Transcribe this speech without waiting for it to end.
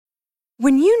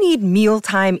When you need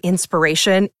mealtime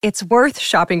inspiration, it's worth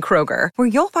shopping Kroger, where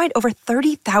you'll find over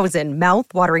 30,000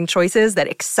 mouth-watering choices that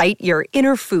excite your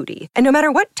inner foodie. And no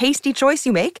matter what tasty choice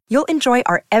you make, you'll enjoy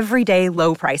our everyday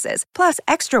low prices, plus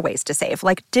extra ways to save,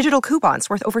 like digital coupons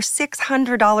worth over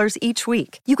 $600 each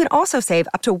week. You can also save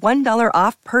up to $1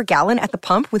 off per gallon at the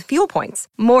pump with fuel points.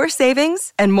 More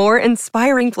savings and more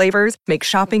inspiring flavors make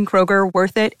shopping Kroger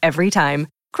worth it every time.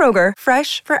 Kroger,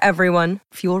 fresh for everyone.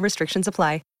 Fuel restrictions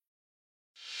apply.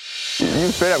 You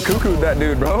straight up cuckooed that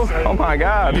dude, bro. Oh my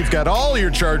God. You've got all your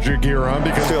Charger gear on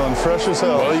because feeling fresh as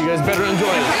hell. Well, you guys better enjoy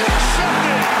it.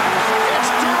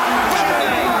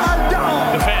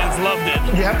 The fans loved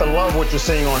it. You have to love what you're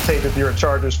seeing on tape if you're a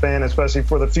Chargers fan, especially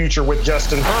for the future with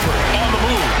Justin Herbert. On the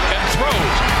move and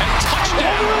throws and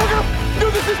touchdown. Do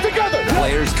this together.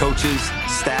 Players, coaches,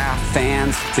 staff,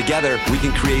 fans, together we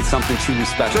can create something truly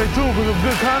special. Stay tuned for some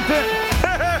good content.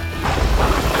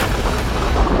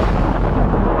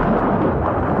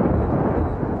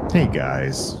 Hey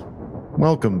guys,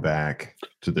 welcome back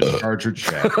to the Charger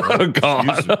Chat. Oh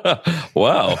God!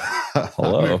 Wow.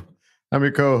 Hello. I'm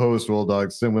your co-host, Will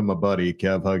Dog, sitting with my buddy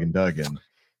Kev Huggin Duggan,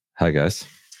 Hi guys.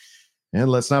 and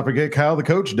let's not forget Kyle the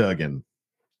Coach Duggan.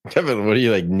 Kevin, what are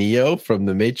you, like Neo from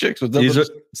the Matrix? What's up These with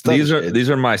are this- these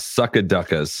are my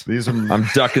suckaduckas. These are I'm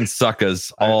ducking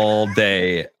suckas all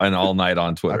day and all night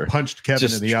on I Twitter. punched Kevin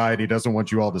Just- in the eye, and he doesnn't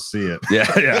want you all to see it. Yeah.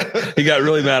 He got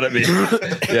really mad at me.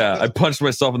 Yeah, I punched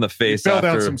myself in the You face fell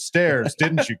down after. some stairs,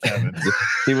 didn't you, Kevin?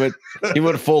 He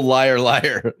went full liar.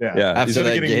 Yeah. After Instead of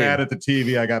that getting game. mad at the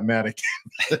TV, I got mad at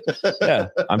Yeah,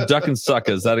 I'm ducking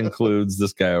suckas. That includes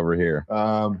this guy over here.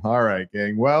 All right,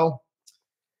 gang. Well,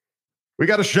 we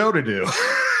got a show to do.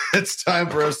 It's time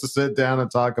for us to sit down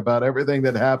and talk about everything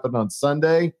that happened on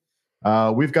Sunday.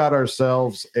 We've got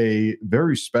ourselves a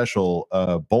very special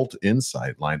Bolt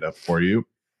Insight lined up for you,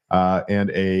 and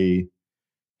a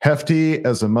hefty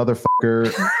as a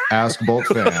motherfucker Ask Bolt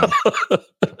fan.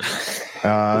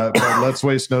 But let's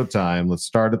waste no time. Let's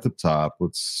start at the top.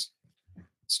 Let's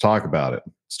talk about it.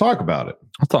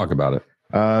 I'll talk about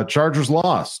it. Chargers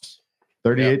lost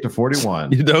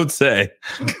 38-41. You don't say.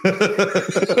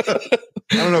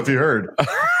 I don't know if you heard.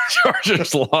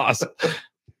 Chargers lost.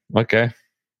 Okay.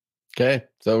 Okay,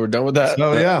 so we're done with that.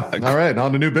 Oh yeah. All right.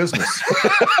 On to new business.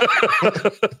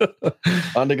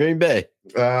 On to Green Bay.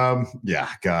 Yeah.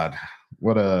 God,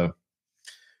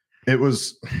 it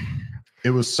was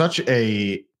such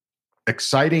a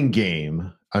exciting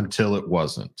game until it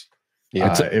wasn't.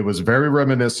 Yeah, It was very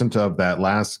reminiscent of that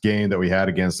last game that we had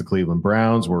against the Cleveland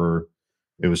Browns, where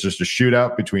it was just a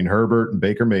shootout between Herbert and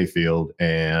Baker Mayfield,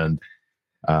 and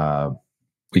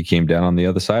We came down on the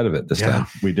other side of it this time.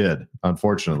 we did.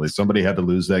 Unfortunately, somebody had to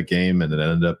lose that game, and it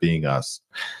ended up being us.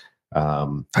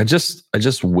 I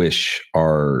just wish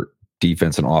our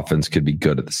defense and offense could be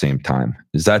good at the same time.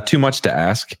 Is that too much to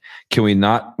ask? Can we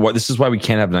not? What this is why we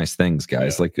can't have nice things,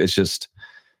 guys. Yeah. Like it's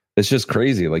just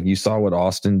crazy. Like you saw what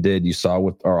Austin did. You saw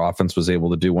what our offense was able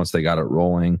to do once they got it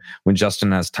rolling. When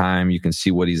Justin has time, you can see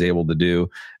what he's able to do.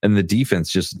 And the defense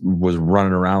just was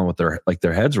running around with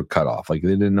their heads were cut off. Like they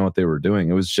didn't know what they were doing.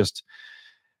 It was just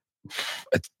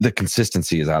the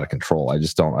consistency is out of control. I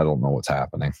don't know what's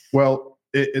happening. Well,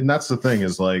 and that's the thing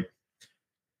is like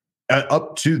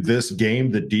up to this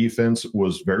game, the defense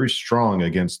was very strong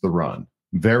against the run.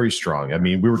 Very strong. I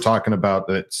mean, we were talking about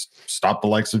that stop the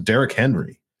likes of Derrick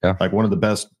Henry. Yeah. Like one of the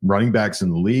best running backs in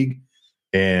the league.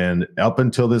 And up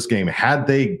until this game, had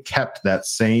they kept that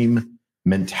same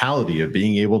mentality of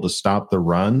being able to stop the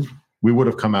run, we would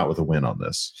have come out with a win on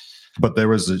this. But there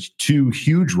was two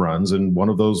huge runs, and one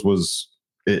of those was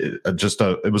it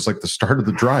was like the start of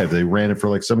the drive. They ran it for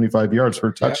like 75 yards for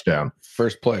a touchdown.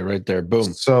 First play right there.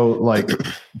 Boom. So like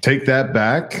take that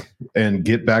back and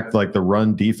get back to like the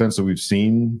run defense that we've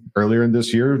seen earlier in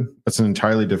this year. That's an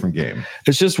entirely different game.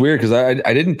 It's just weird because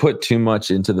I didn't put too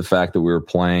much into the fact that we were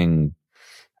playing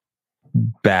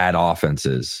bad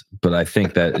offenses, but I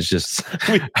think that it's just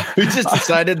We just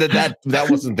decided that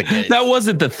wasn't the case. that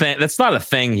wasn't the thing. That's not a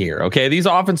thing here. Okay, these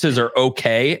offenses are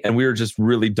okay, and we were just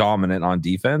really dominant on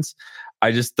defense.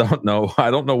 I just don't know.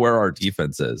 I don't know where our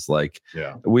defense is. Like,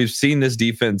 Yeah. we've seen this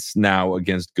defense now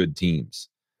against good teams,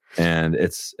 and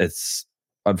it's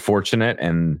unfortunate,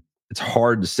 and it's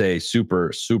hard to say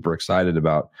super excited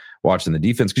about watching the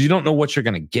defense because you don't know what you're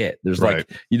going to get. There's Right.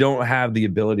 like you don't have the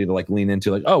ability to like lean into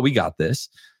like, oh, we got this.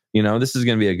 You know, this is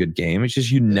going to be a good game. It's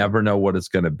just you never know what it's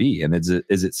going to be. And is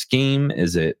it scheme?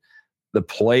 Is it the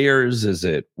players? Is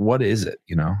it what is it?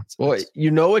 You know, Well, you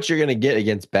know what you're going to get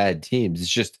against bad teams. It's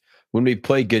just when we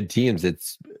play good teams, it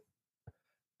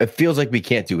feels like we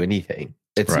can't do anything.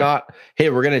 It's not, hey,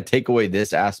 we're going to take away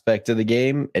this aspect of the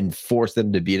game and force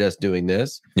them to beat us doing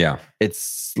this. Yeah.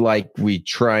 It's like we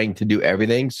trying to do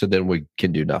everything so then we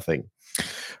can do nothing.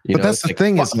 But that's the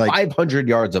thing is like 500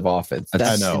 yards of offense.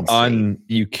 That's insane.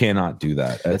 You cannot do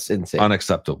that. That's insane.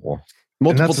 Unacceptable.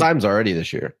 Multiple times already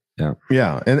this year. Yeah.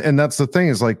 Yeah. And that's the thing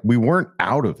is like we weren't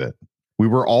out of it. We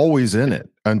were always in it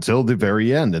until the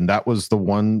very end. And that was the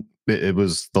one, it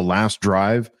was the last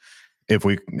drive. If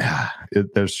we,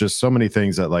 there's just so many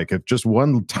things that like, if just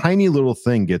one tiny little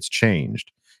thing gets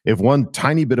changed, if one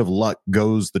tiny bit of luck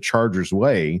goes the Chargers'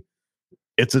 way,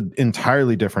 it's an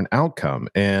entirely different outcome.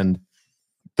 And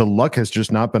the luck has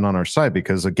just not been on our side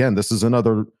because, again, this is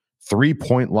another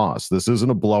 3-point loss. This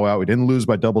isn't a blowout. We didn't lose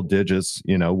by double digits.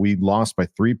 We lost by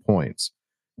 3 points.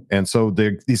 And so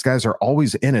these guys are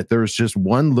always in it. There's just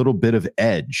one little bit of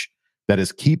edge that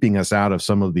is keeping us out of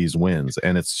some of these wins,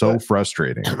 and it's so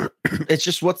frustrating. It's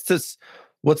just what's to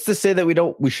say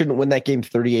that we shouldn't win that game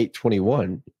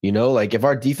 38-21? Like if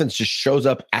our defense just shows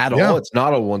up at all, it's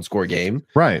not a 1-score game.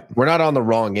 Right. We're not on the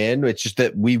wrong end. It's just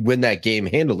that we win that game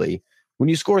handily. When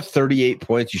you score 38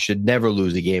 points, you should never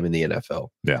lose a game in the NFL.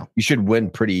 Yeah. You should win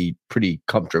pretty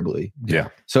comfortably. Yeah.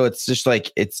 So it's just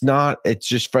like it's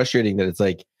just frustrating that it's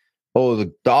like, oh,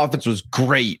 the offense was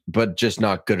great, but just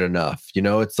not good enough.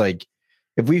 It's like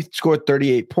if we scored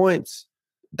 38 points,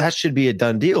 that should be a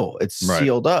done deal. It's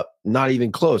sealed up, not even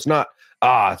close. Not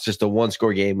it's just a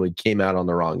 1-score game. We came out on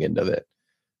the wrong end of it.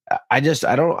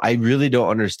 I really don't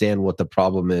understand what the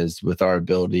problem is with our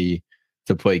ability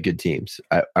to play good teams.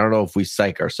 I don't know if we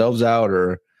psych ourselves out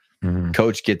or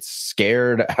coach gets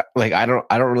scared. Like I don't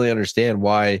really understand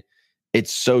why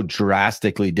it's so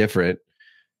drastically different.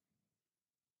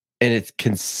 And it's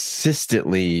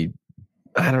consistently,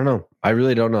 I don't know. I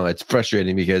really don't know. It's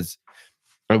frustrating because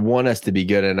I want us to be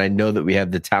good, and I know that we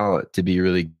have the talent to be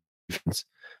really good,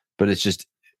 but it's just,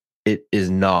 it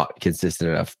is not consistent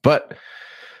enough. But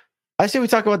I say we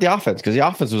talk about the offense because the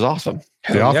offense was awesome.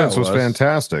 The offense was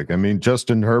fantastic. I mean,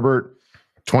 Justin Herbert,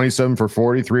 27 for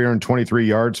 40, 323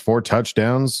 yards, 4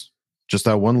 touchdowns, just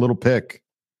that one little pick.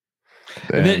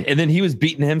 And then he was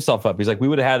beating himself up. He's like, we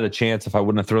would have had a chance if I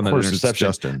wouldn't have thrown that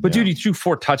interception. But dude, he threw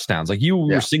 4 touchdowns. Like you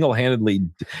were single-handedly,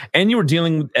 and you were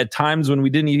dealing at times when we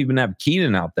didn't even have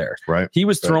Keenan out there. Right. He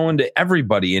was throwing to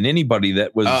everybody and anybody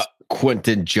that was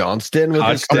Quentin Johnston with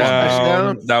his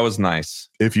touchdown. That was nice.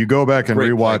 If you go back and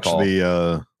rewatch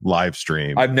the live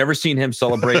stream, I've never seen him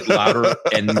celebrate louder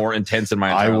and more intense in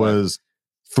my entire life. I was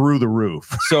through the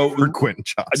roof. So for Quentin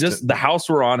Johnston. Just the house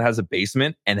we're on has a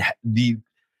basement, and the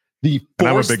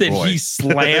force that he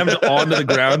slammed onto the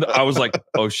ground, I was like,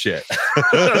 oh shit.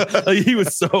 Like, he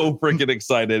was so freaking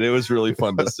excited. It was really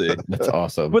fun to see. That's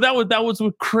awesome. But that was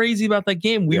what's crazy about that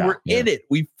game. We were in it.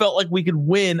 We felt like we could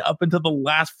win up until the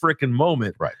last freaking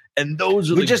moment. Right. And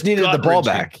those are we just needed the ball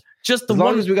back. Just as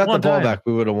long as we got the ball back,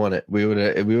 we would have won it. We would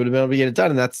have been able to get it done.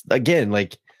 And that's again,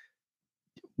 like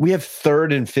we have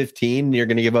 3rd and 15. And you're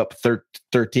going to give up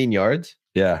 13 yards.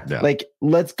 Yeah. Like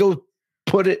let's go.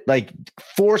 Put it like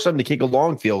force them to kick a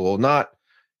long field goal, not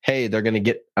hey, they're going to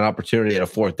get an opportunity at a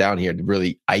 4th down here to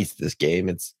really ice this game.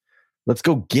 It's let's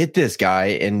go get this guy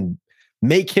and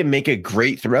make him make a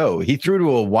great throw. He threw to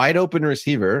a wide open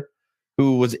receiver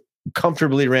who was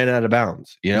comfortably ran out of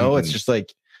bounds. It's just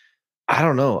like I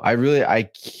don't know. I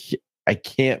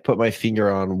can't put my finger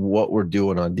on what we're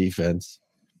doing on defense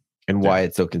and why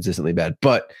it's so consistently bad.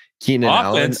 But Keenan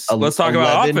Allen, let's talk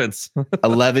about offense.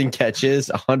 11 catches,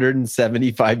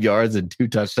 175 yards, and 2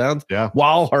 touchdowns. Yeah,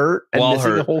 while hurt and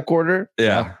missing the whole quarter.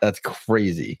 Yeah, that's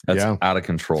crazy. That's out of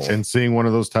control. And seeing one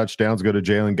of those touchdowns go to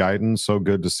Jalen Guyton, so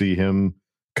good to see him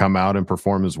come out and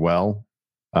perform as well.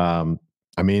 I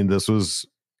mean, this was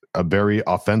a very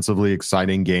offensively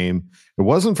exciting game. It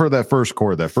wasn't for that first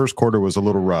quarter. That first quarter was a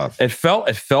little rough. It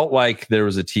felt like there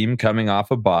was a team coming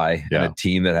off a bye and a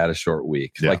team that had a short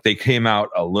week. Yeah. Like they came out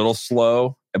a little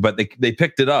slow, but they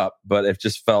picked it up, but it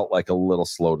just felt like a little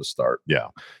slow to start. Yeah.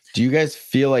 Do you guys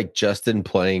feel like Justin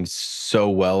playing so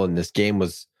well in this game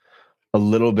was a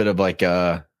little bit of like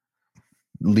a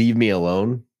leave me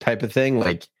alone type of thing?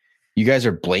 Like you guys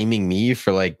are blaming me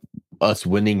for like us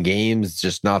winning games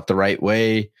just not the right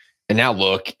way. And now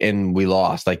look, and we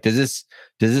lost. Like, does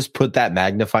this put that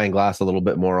magnifying glass a little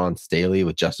bit more on Staley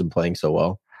with Justin playing so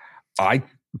well?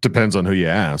 Depends on who you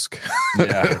ask.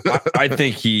 Yeah, I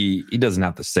think he doesn't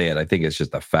have to say it. I think it's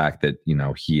just the fact that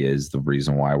he is the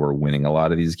reason why we're winning a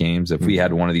lot of these games. If we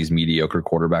had one of these mediocre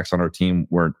quarterbacks on our team,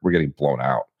 we're getting blown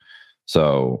out.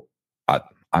 So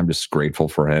I'm just grateful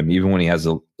for him, even when he has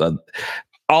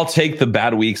I'll take the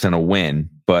bad weeks and a win,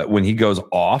 but when he goes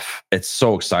off, it's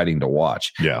so exciting to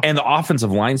watch. Yeah. And the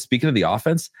offensive line, speaking of the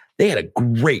offense, They had a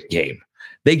great game.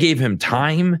 They gave him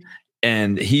time,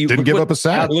 and he Didn't give up a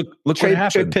sack. Look what Trey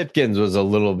happened. Pipkins was a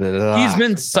little bit. He's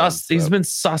been sus. He's been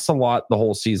sus a lot the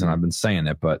whole season. I've been saying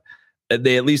it, but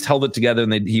they at least held it together,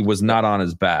 and he was not on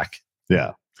his back.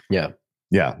 Yeah.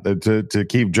 To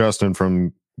keep Justin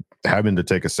from having to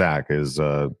take a sack is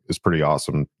pretty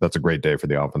awesome. That's a great day for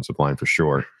the offensive line for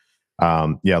sure.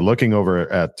 Looking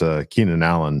over at Keenan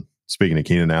Allen. Speaking of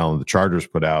Keenan Allen, the Chargers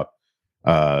put out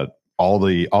all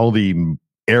the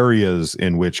areas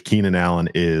in which Keenan Allen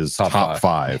is top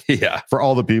five. Yeah. For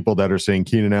all the people that are saying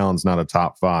Keenan Allen's not a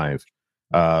top five,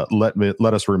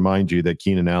 let us remind you that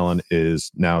Keenan Allen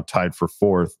is now tied for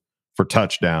fourth for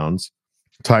touchdowns,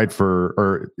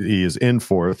 he is in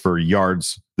fourth for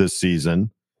yards this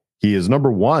season. He is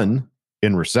number one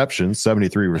in receptions,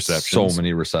 73 receptions. So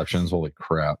many receptions. Holy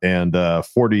crap. And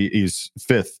 40, he's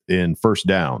fifth in first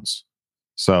downs.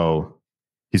 So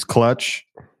he's clutch.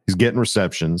 He's getting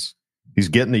receptions. He's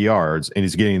getting the yards, and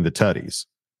he's getting the tutties.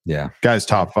 Yeah. Guy's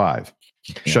top five.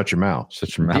 Shut your mouth.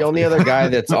 Shut your mouth. The only other guy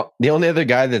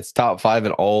that's top five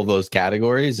in all of those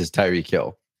categories is Tyreek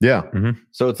Hill. Yeah. Mm-hmm.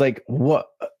 So it's like, what?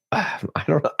 I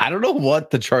don't know what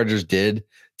the Chargers did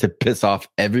to piss off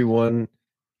everyone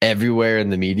everywhere in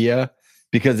the media,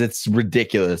 because it's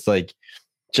ridiculous. Like,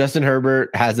 Justin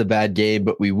Herbert has a bad game,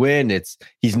 but we win.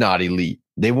 He's not elite.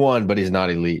 They won, but he's not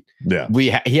elite. Yeah.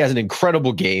 He has an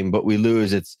incredible game, but we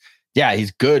lose.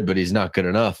 He's good, but he's not good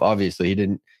enough. Obviously, he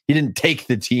didn't take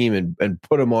the team and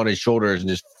put them on his shoulders and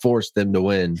just force them to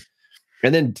win.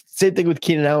 And then same thing with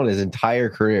Keenan Allen, his entire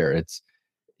career.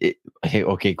 Hey,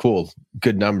 okay, cool,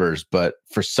 good numbers, but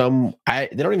for some, they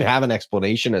don't even have an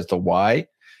explanation as to why.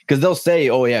 Because they'll say,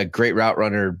 "Oh yeah, great route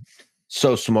runner,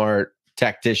 so smart,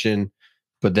 tactician,"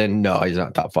 but then no, he's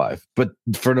not top five. But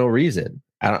for no reason.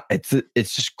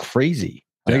 It's just crazy.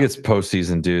 I think it's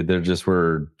postseason, dude.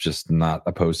 We're just not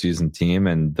a postseason team,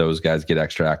 and those guys get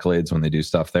extra accolades when they do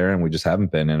stuff there, and we just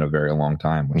haven't been in a very long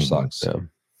time, which sucks. Yeah.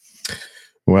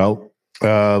 Well,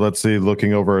 let's see.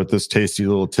 Looking over at this tasty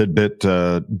little tidbit,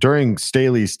 during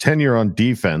Staley's tenure on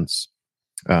defense,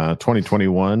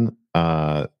 2021,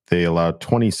 they allowed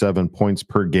 27 points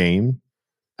per game.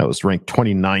 That was ranked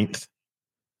 29th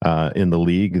in the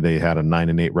league. They had a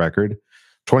 9-8 record.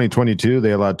 2022,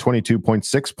 they allowed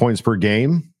 22.6 points per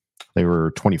game. They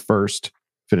were 21st,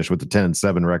 finished with the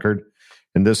 10-7 record.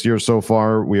 And this year so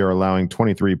far, we are allowing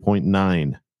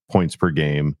 23.9 points per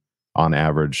game on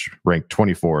average, ranked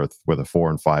 24th with a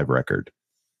 4-5 record.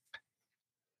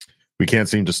 We can't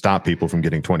seem to stop people from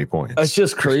getting 20 points. It's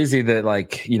just crazy that,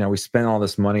 we spend all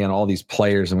this money on all these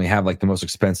players, and we have the most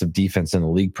expensive defense in the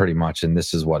league pretty much. And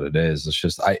this is what it is. It's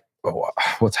just,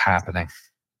 what's happening?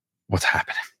 What's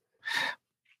happening?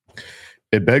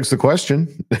 It begs the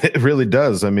question. It really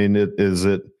does. I mean, is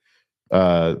it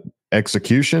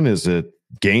execution? Is it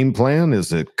game plan?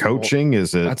 Is it coaching?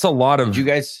 Is it? That's a lot of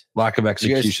lack of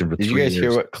execution. execution. Did you guys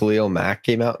hear what Khalil Mack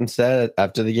came out and said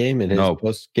after the game in his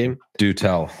post game? Do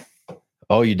tell.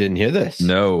 Oh, you didn't hear this?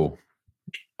 No.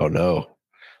 Oh no.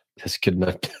 This could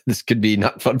be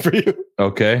not fun for you.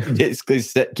 Okay. Basically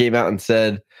came out and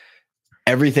said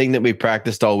everything that we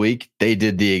practiced all week, they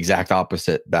did the exact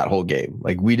opposite that whole game.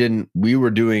 We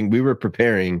were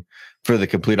preparing for the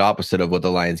complete opposite of what the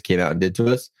Lions came out and did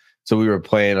to us. So we were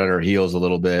playing on our heels a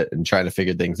little bit and trying to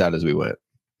figure things out as we went.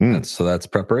 So that's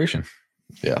preparation.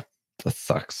 Yeah. That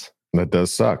sucks. That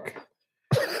does suck.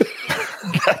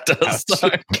 That does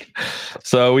suck.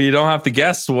 So we don't have to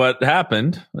guess what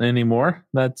happened anymore.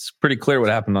 That's pretty clear what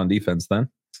happened on defense then.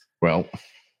 Well,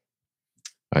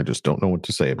 I just don't know what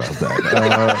to say about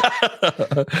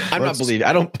that. I'm not believing.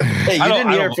 I don't. Hey, you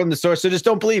didn't hear it from the source, so just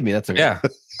don't believe me. That's okay. Yeah,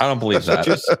 I don't believe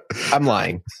that. I'm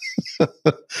lying.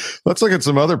 Let's look at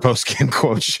some other post-game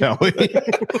quotes, shall we?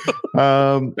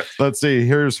 Let's see.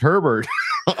 Here's Herbert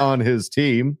on his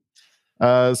team.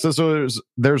 So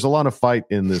there's a lot of fight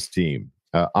in this team.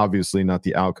 Obviously, not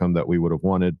the outcome that we would have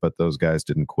wanted, but those guys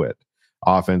didn't quit.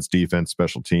 Offense, defense,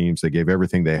 special teams. They gave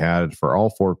everything they had for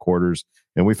all 4 quarters,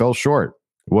 and we fell short.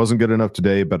 It wasn't good enough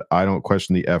today, but I don't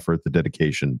question the effort, the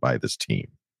dedication by this team.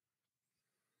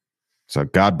 So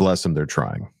God bless them. They're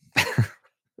trying.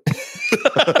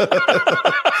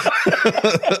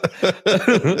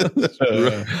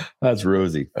 That's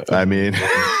Rosie. I mean,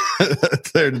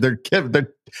 they're giving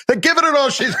it all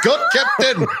she's got,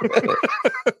 Captain.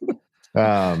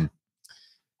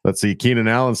 Let's see. Keenan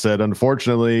Allen said,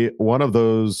 unfortunately, one of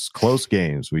those close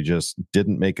games, we just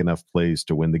didn't make enough plays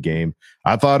to win the game.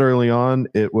 I thought early on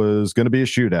it was going to be a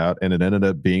shootout, and it ended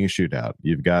up being a shootout.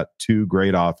 You've got 2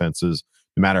 great offenses.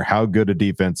 No matter how good a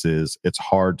defense is, it's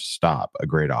hard to stop a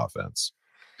great offense.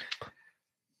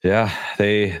 Yeah,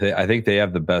 I think they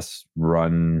have the best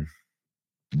run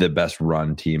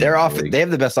team. They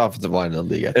have the best offensive line in the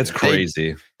league. It's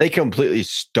crazy. They completely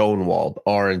stonewalled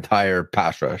our entire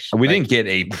pass rush. We didn't get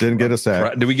a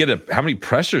sack. Did we get how many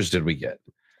pressures did we get?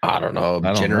 I don't know.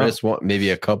 Generous one, maybe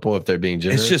a couple if they're being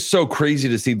generous. It's just so crazy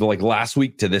to see last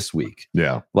week to this week.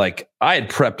 Yeah. Like I had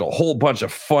prepped a whole bunch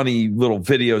of funny little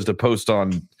videos to post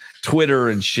on Twitter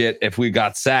and shit if we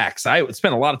got sacks. I would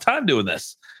spend a lot of time doing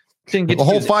this. Didn't get the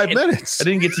whole 5 minutes. I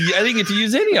didn't get to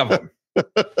use any of them.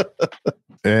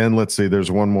 And let's see, there's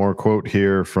one more quote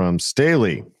here from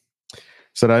Staley.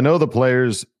 Said, I know the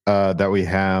players that we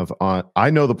have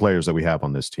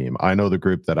on this team. I know the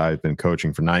group that I've been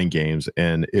coaching for 9 games,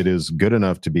 and it is good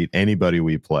enough to beat anybody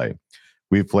we play.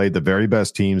 We've played the very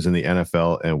best teams in the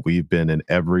NFL, and we've been in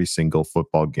every single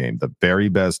football game. The very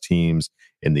best teams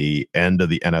in the end of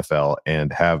the NFL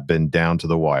and have been down to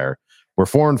the wire. We're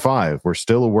 4-5. We're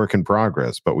still a work in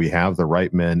progress, but we have the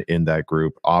right men in that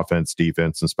group, offense,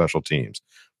 defense, and special teams.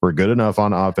 We're good enough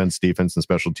on offense, defense, and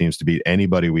special teams to beat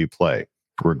anybody we play.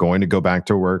 We're going to go back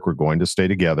to work. We're going to stay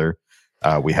together.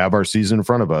 We have our season in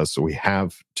front of us, so we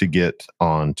have to get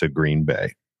on to Green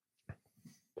Bay.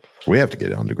 We have to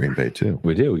get on to Green Bay, too.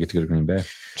 We do. We get to go to Green Bay.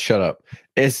 Shut up.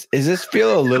 Is this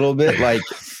feel a little bit like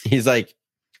he's like,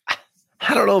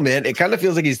 I don't know, man. It kind of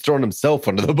feels like he's throwing himself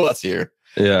under the bus here.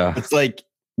 Yeah. It's like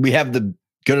we have the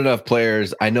good enough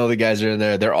players. I know the guys are in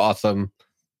there. They're awesome.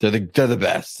 They're the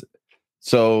best.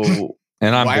 So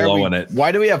and I'm blowing it.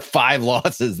 Why do we have 5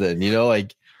 losses then? You know,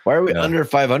 like why are we under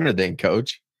 500 then,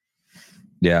 coach?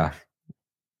 Yeah.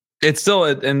 It's still,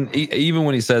 and even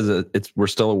when he says we're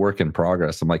still a work in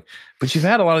progress, I'm like, but you've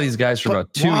had a lot of these guys for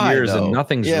about 2 years and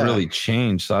nothing's really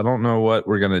changed. So I don't know what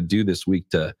we're going to do this week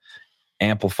to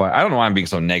amplify. I don't know why I'm being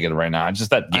so negative right now. It's just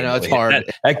that game, I know it's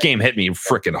hard. That game hit me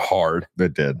freaking hard.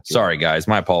 It did. Sorry, guys.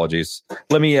 My apologies.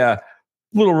 Let me,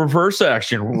 little reverse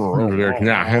action.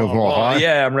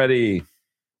 Yeah, I'm ready.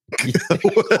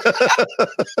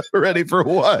 Ready for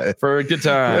what? For a good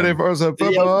time. Ready for some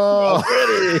football.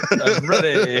 I'm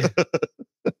ready.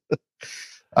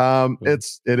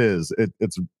 It's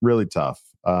really tough.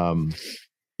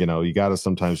 You got to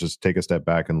sometimes just take a step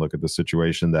back and look at the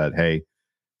situation that, hey,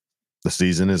 the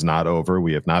season is not over.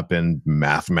 We have not been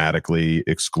mathematically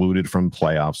excluded from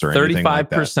playoffs or anything like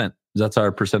that. 35%. That's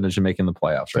our percentage of making the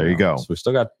playoffs. There you go. So we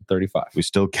still got 35. We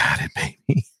still got it,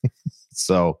 baby.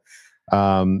 So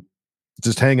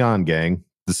just hang on, gang.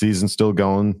 The season's still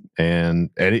going,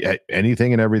 and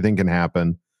anything and everything can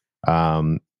happen.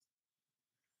 When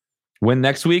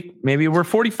next week, maybe we're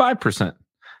 45%.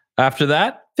 After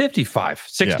that, 55,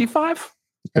 65.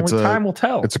 Yeah. Only time will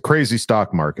tell. It's a crazy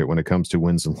stock market when it comes to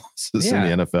wins and losses in the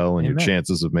NFL and your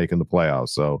chances of making the playoffs.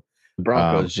 So the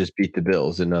Broncos just beat the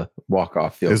Bills in a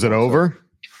walk-off field. Is it over?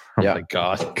 Oh my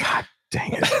God. God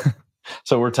dang it.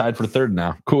 So we're tied for 3rd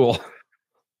now. Cool.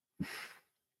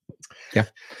 Yeah.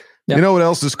 You know what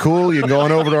else is cool? You're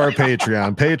going over to our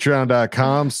Patreon,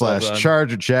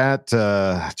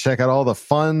 patreon.com/ChargerChat. Check out all the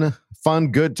fun,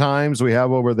 good times we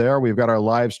have over there. We've got our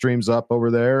live streams up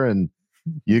over there, and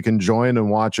you can join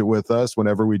and watch it with us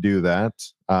whenever we do that.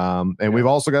 And we've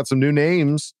also got some new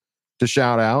names to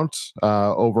shout out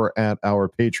over at our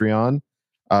Patreon.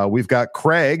 We've got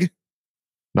Craig,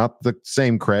 not the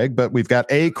same Craig, but we've got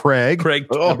a Craig. Craig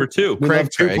number 2. Craig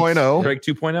 2.0. Craig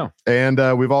 2.0.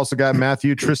 And we've also got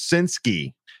Matthew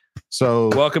Trasinski. So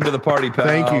welcome to the party, pal.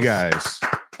 Thank you guys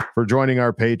for joining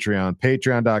our Patreon,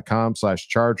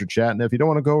 patreon.com/ChargerChat. And if you don't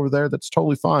want to go over there, that's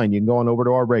totally fine. You can go on over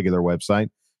to our regular website,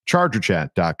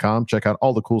 ChargerChat.com. Check out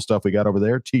all the cool stuff we got over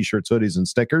there, t-shirts, hoodies, and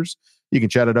stickers. You can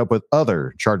chat it up with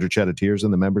other Charger Chatteteers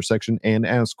in the member section and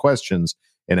ask questions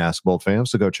and Ask Bolt fam.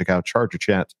 So go check out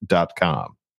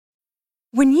ChargerChat.com.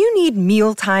 When you need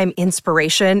mealtime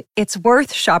inspiration, it's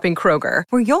worth shopping Kroger,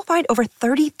 where you'll find over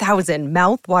 30,000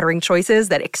 mouth-watering choices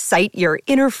that excite your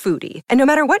inner foodie. And no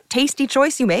matter what tasty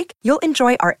choice you make, you'll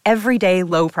enjoy our everyday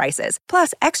low prices,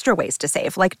 plus extra ways to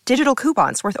save, like digital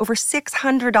coupons worth over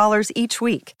 $600 each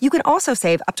week. You can also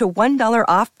save up to $1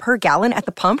 off per gallon at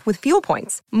the pump with fuel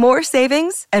points. More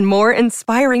savings and more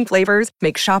inspiring flavors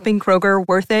make shopping Kroger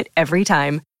worth it every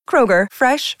time. Kroger,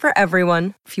 fresh for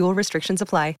everyone. Fuel restrictions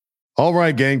apply. All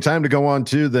right, gang, time to go on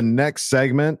to the next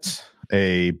segment.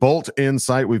 A Bolt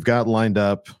Insight we've got lined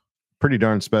up. Pretty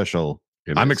darn special.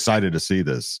 I'm excited to see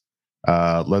this.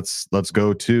 Let's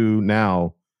go to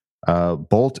now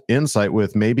Bolt Insight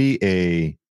with maybe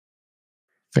a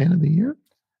fan of the year.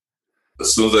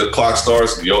 As soon as that clock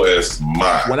starts, your ass is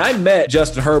mine. When I met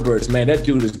Justin Herbert, man, that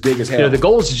dude is big as hell. The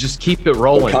goal is to just keep it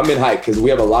rolling. Come in hype because we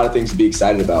have a lot of things to be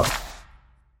excited about.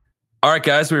 All right,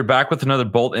 guys, we're back with another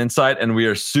Bolt Insight, and we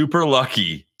are super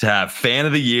lucky to have fan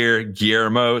of the year,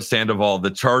 Guillermo Sandoval,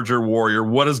 the Charger Warrior.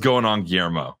 What is going on,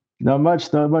 Guillermo? Not much.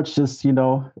 Just,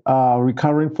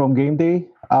 recovering from game day.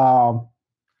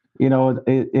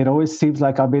 It always seems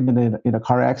like I've been in a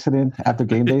car accident after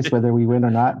game days, whether we win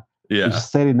or not. Yeah.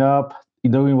 Just setting up,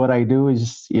 doing what I do is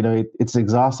just, it's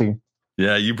exhausting.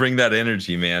 Yeah, you bring that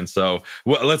energy, man. So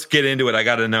let's get into it. We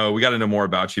got to know more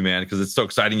about you, man, because it's so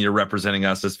exciting. You're representing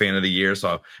us as fan of the year.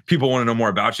 So people want to know more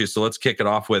about you. So let's kick it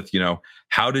off with,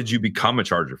 how did you become a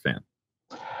Charger fan?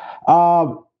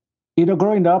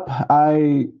 Growing up,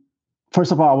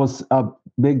 first of all, I was a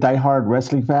big diehard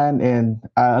wrestling fan, and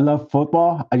I love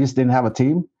football. I just didn't have a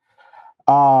team.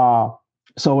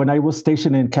 So when I was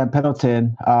stationed in Camp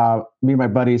Pendleton, me and my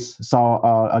buddies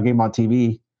saw a game on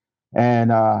TV,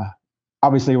 and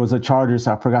obviously it was the Chargers.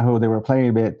 I forgot who they were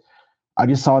playing, but I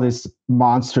just saw this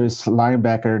monstrous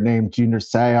linebacker named Junior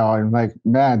Seau, and I'm like,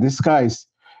 man, this guy's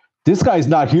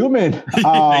not human.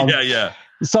 Yeah.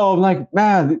 So I'm like,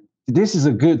 man, this is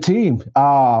a good team.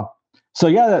 That's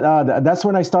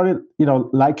when I started,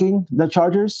 liking the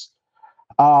Chargers.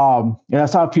 And I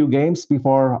saw a few games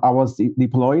before I was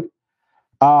deployed.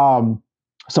 So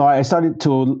I started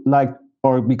to like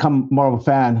or become more of a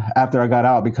fan after I got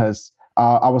out because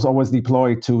I was always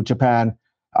deployed to Japan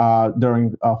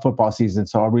during football season.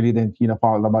 So I really didn't,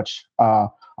 follow much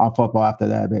on football after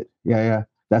that. But yeah.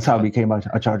 That's how I became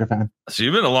a Charger fan. So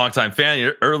you've been a long-time fan.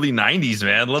 You're early 90s,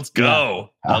 man. Let's go.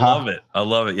 Yeah. I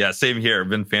love it. Yeah, same here. I've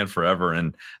been a fan forever.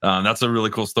 And that's a really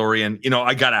cool story. And,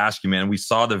 I got to ask you, man, we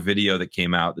saw the video that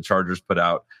came out, the Chargers put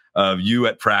out of you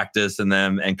at practice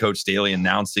and Coach Staley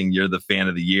announcing you're the fan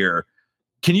of the year.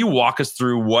 Can you walk us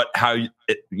through how you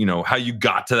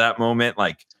got to that moment?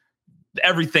 Like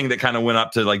everything that kind of went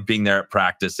up to like being there at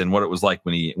practice and what it was like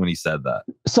when he said that.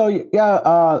 So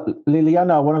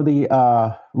Liliana, one of the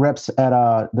reps at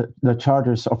the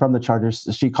Chargers or from the Chargers,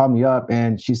 she called me up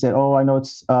and she said, "Oh, I know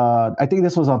it's I think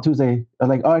this was on Tuesday. I was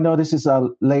like, oh, I know this is a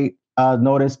late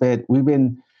notice, but we've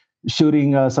been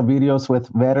shooting some videos with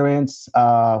veterans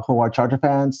who are Charger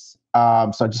fans.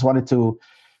 So I just wanted to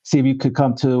see if you could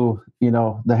come to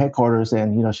the headquarters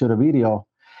and shoot a video."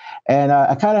 And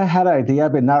I kind of had an idea,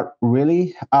 but not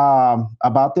really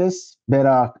about this.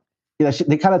 But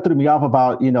they kind of threw me off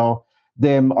about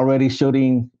them already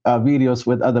shooting videos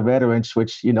with other veterans,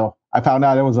 which I found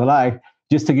out it was a lie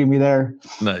just to get me there.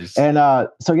 Nice. And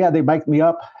they mic'd me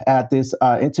up at this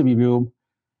interview room,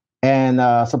 and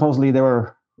supposedly they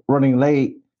were running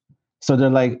late, so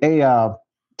they're like, "Hey,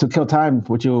 to kill time,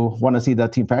 would you want to see the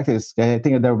team practice?" I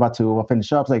think they're about to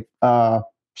finish up. Like,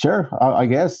 sure, I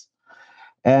guess.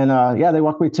 And they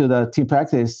walked me to the team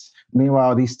practice.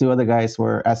 Meanwhile, these two other guys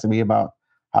were asking me about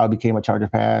how I became a Charger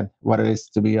fan, what it is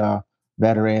to be a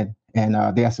veteran, and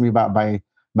they asked me about my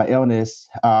illness.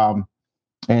 And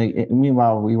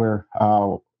meanwhile, we were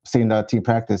seeing the team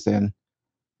practice, and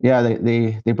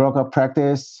they broke up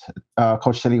practice.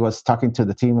 Coach Staley was talking to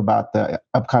the team about the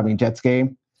upcoming Jets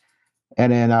game,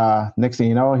 and then next thing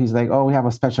you know, he's like, "Oh, we have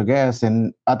a special guest,"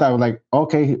 and I thought, like,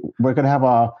 okay, we're gonna have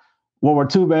a World War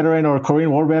II veteran or Korean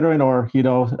War veteran or,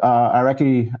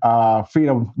 Iraqi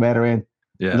freedom veteran.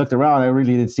 Yeah. I looked around, I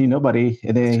really didn't see nobody.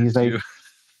 And then he's like,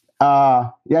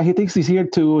 he thinks he's here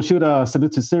to shoot a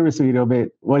salute to service video, but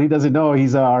what he doesn't know,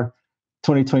 he's our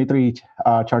 2023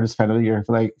 Chargers fan of the year.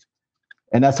 Like,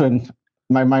 and that's when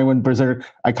my mind went berserk.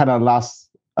 I kind of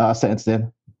lost sense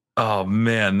then. Oh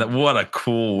man, what a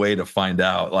cool way to find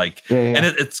out. Like, and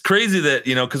it's crazy that,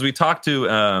 because we talked to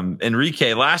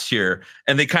Enrique last year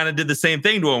and they kind of did the same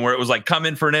thing to him where it was like, come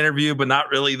in for an interview, but not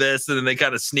really this. And then they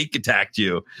kind of sneak attacked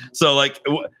you. So like,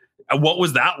 what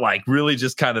was that like? Really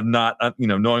just kind of not,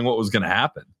 knowing what was going to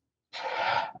happen.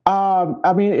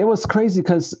 It was crazy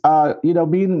because,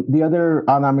 being the other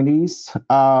nominees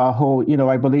who,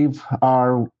 I believe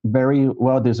are very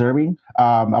well deserving.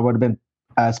 I would have been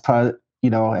as proud,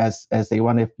 as they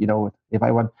won if I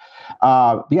won.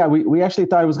 We actually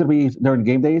thought it was going to be during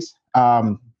game days,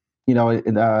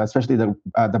 especially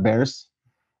the Bears.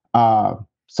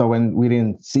 So when we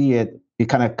didn't see it, it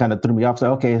kind of threw me off.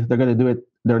 So, okay, they're going to do it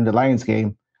during the Lions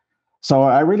game. So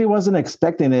I really wasn't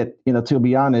expecting it, to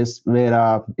be honest. But,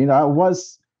 I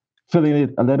was feeling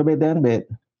it a little bit then. But,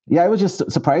 yeah, it was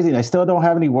just surprising. I still don't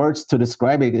have any words to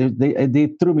describe it. They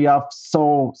threw me off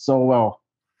so well.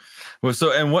 Well,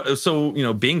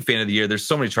 being fan of the year, there's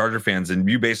so many Charger fans, and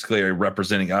you basically are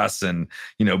representing us and,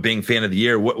 being fan of the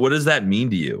year. What does that mean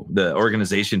to you? The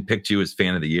organization picked you as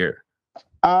fan of the year.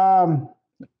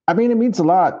 It means a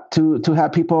lot to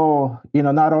have people,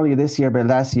 not only this year, but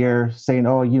last year saying,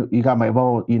 "Oh, you got my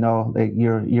vote," like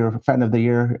you're fan of the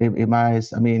year in my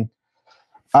eyes.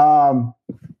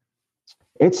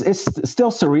 it's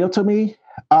still surreal to me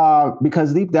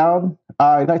because deep down,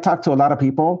 and I talk to a lot of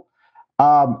people.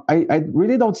 I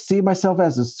really don't see myself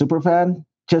as a super fan,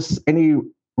 just any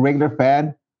regular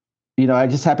fan. I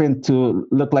just happen to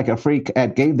look like a freak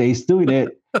at game days doing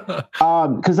it.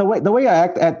 Because the way I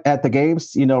act at the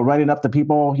games, running up to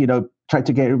people, try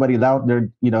to get everybody loud,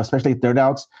 especially third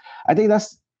outs. I think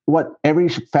that's what every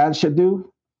fan should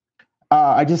do.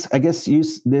 I guess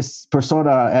use this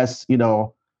persona as a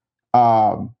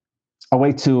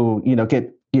way to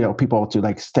get people to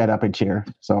like stand up and cheer.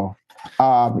 So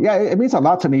yeah, it means a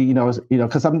lot to me,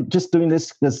 because I'm just doing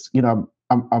this because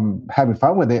I'm having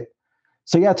fun with it.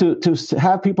 So yeah, to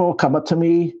have people come up to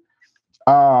me,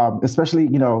 especially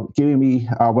giving me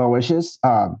well wishes,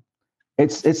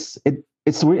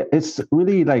 it's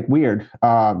really like weird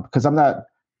because I'm not,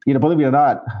 believe it or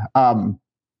not,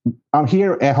 I'm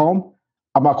here at home.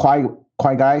 I'm a quiet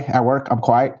guy at work. I'm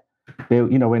quiet.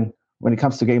 When it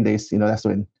comes to game days, that's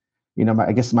when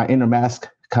I guess my inner mask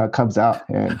comes out.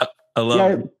 And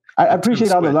I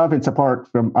appreciate all the love and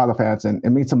support from all the fans, and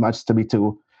it means so much to me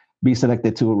to be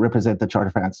selected to represent the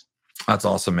Charger fans. That's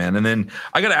awesome, man. And then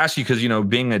I got to ask you, because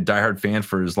being a diehard fan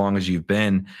for as long as you've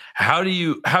been, how do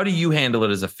you handle it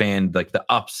as a fan, like the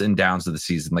ups and downs of the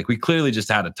season? Like, we clearly just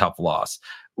had a tough loss.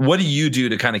 What do you do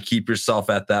to kind of keep yourself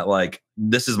at that, like,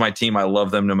 this is my team, I love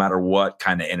them no matter what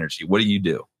kind of energy? What do you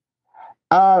do?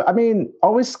 I mean,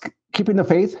 always keeping the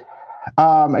faith.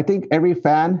 I think every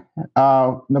fan,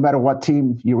 no matter what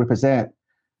team you represent,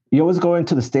 you always go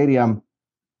into the stadium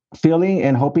feeling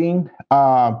and hoping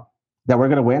that we're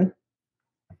going to win.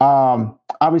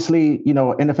 Obviously,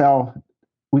 NFL,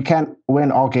 we can't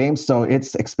win all games, so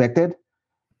it's expected.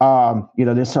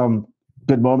 There's some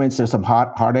good moments, there's some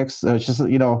heartaches. So it's just,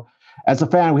 as a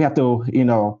fan, we have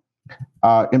to,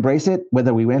 embrace it,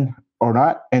 whether we win or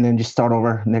not, and then just start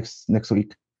over next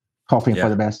week, hoping for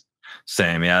the best.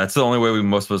 Same. Yeah. That's the only way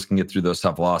most of us can get through those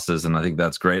tough losses. And I think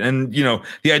that's great. And,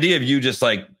 the idea of you just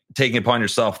like taking upon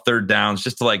yourself third downs,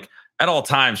 just to like at all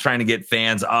times trying to get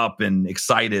fans up and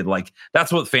excited. Like,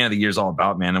 that's what Fan of the Year is all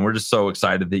about, man. And we're just so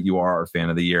excited that you are our Fan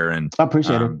of the Year. And I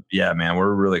appreciate it. Yeah, man,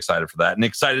 we're really excited for that and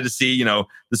excited to see, the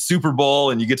Super Bowl,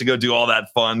 and you get to go do all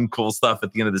that fun, cool stuff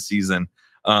at the end of the season.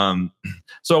 So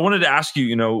I wanted to ask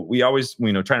you, we always,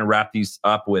 trying to wrap these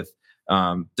up with,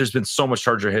 there's been so much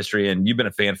Charger history, and you've been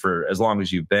a fan for as long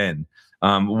as you've been.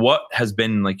 What has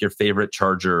been like your favorite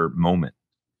Charger moment?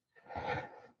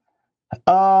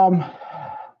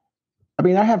 I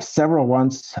mean, I have several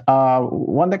ones.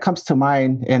 One that comes to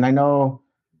mind, and I know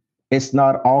it's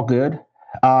not all good.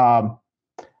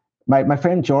 My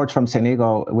friend George from San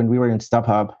Diego, when we were in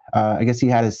StubHub, I guess he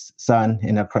had his son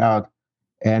in a crowd,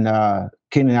 and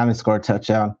Keenan Allen scored a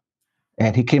touchdown,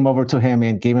 and he came over to him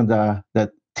and gave him the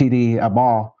TD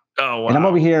ball. Oh, wow. And I'm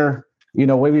over here,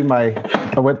 waving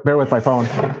bear with my phone.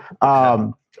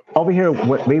 Over here,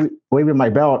 waving my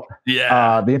belt.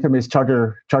 Yeah. The infamous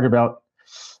Charger belt.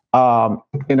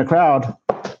 In the crowd,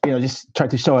 just try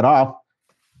to show it off.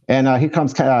 And here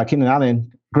comes Keenan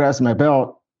Allen, grabs my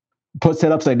belt, puts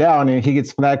it upside down, and he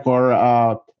gets flagged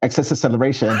for excessive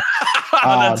celebration.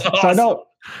 That's awesome.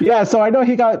 So I know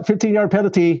he got 15-yard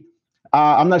penalty.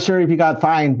 I'm not sure if he got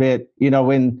fined, but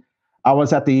when I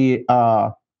was at the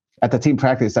team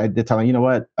practice, I did tell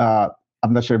him,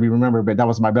 I'm not sure if you remember, but that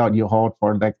was my belt you hold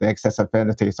for like the excessive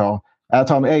penalty. So I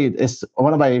told him, hey, it's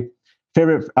one of my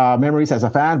favorite memories as a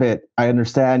fan, but I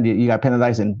understand you got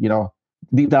penalized, and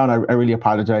deep down I really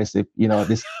apologize if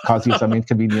this caused you some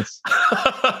inconvenience.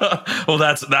 Well,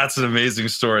 that's an amazing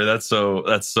story. That's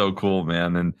so cool,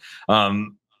 man. And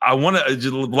I want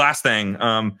to last thing.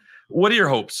 What are your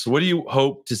hopes? What do you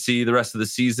hope to see the rest of the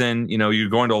season? You're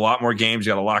going to a lot more games.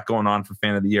 You got a lot going on for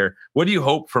Fan of the Year. What do you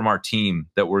hope from our team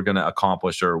that we're going to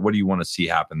accomplish, or what do you want to see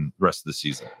happen the rest of the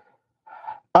season?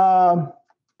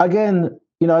 Again,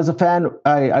 as a fan,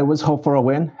 I always hope for a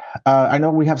win. I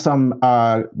know we have some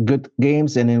good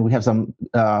games, and then we have some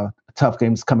tough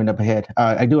games coming up ahead.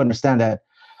 I do understand that.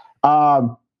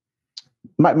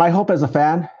 My hope as a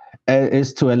fan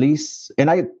is to at least, and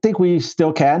I think we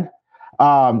still can,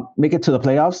 make it to the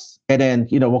playoffs, and then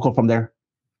we'll go from there.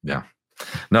 Yeah.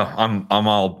 No, I'm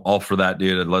all for that,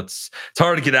 dude. It's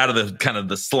hard to get out of the kind of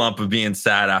the slump of being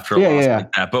sad after a loss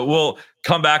like that. But we'll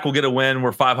come back, we'll get a win.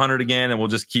 We're 500 again, and we'll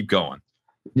just keep going.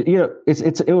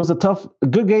 It was a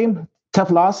good game,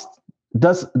 tough loss.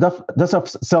 Does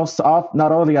ourselves off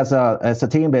not only as a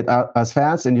team, but as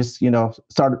fans, and just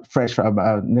start fresh from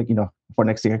for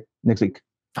next week.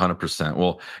 100%.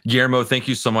 Well, Guillermo, thank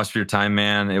you so much for your time,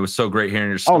 man. It was so great hearing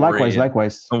your story. Oh,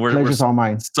 likewise. Pleasure's all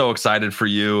mine. So excited for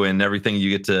you and everything you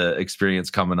get to experience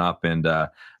coming up. And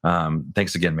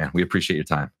thanks again, man. We appreciate your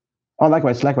time. Oh,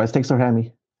 likewise. Thanks for having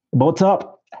me. Boats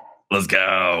up. Let's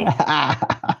go.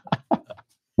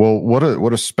 Well,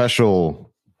 what a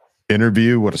special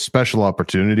interview. What a special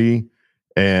opportunity.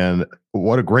 And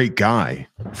what a great guy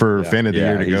for Fan of the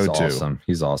Year to go to.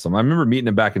 He's awesome. I remember meeting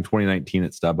him back in 2019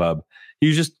 at StubHub. He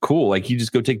was just cool. Like, he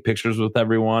just go take pictures with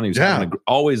everyone. He was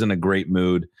always in a great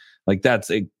mood. Like, that's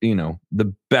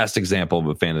the best example of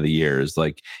a Fan of the Year is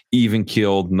like even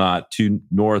keeled, not too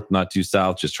north, not too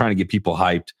south, just trying to get people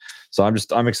hyped. So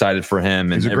I'm excited for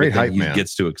him. He's and a great hype he man.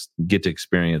 Gets to get to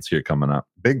experience here coming up.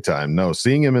 Big time. No,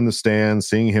 seeing him in the stands,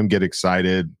 seeing him get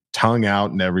excited, tongue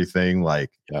out and everything,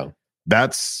 like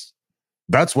that's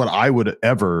what I would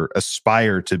ever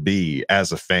aspire to be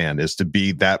as a fan, is to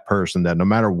be that person that no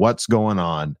matter what's going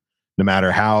on, no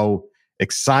matter how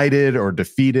excited or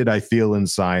defeated I feel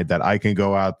inside, that I can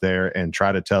go out there and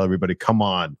try to tell everybody, come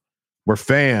on, we're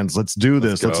fans. Let's do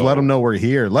this. Let's let them know we're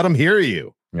here. Let them hear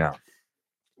you. Yeah.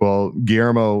 Well,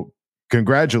 Guillermo,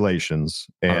 congratulations.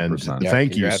 And 100%.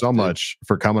 thank you so much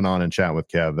for coming on and chat with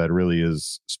Kev. That really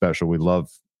is special. We love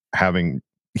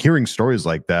hearing stories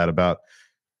like that about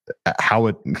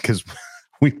how because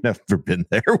we've never been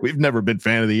there. We've never been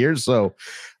Fan of the Year. So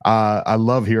I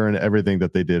love hearing everything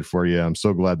that they did for you. I'm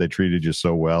so glad they treated you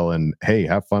so well. And hey,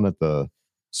 have fun at the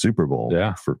Super Bowl.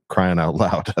 Yeah. For crying out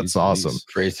loud. That's awesome.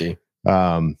 Crazy.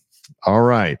 All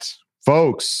right,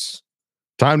 folks,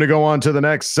 time to go on to the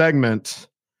next segment.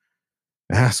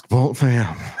 Ask Bolt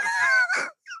Fam.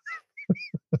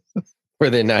 Were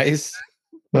they nice?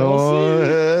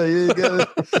 You gotta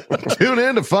tune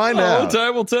in to find out.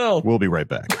 Time will tell. We'll be right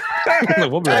back.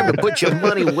 Time to put your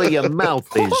money where your mouth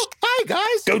is. Hi,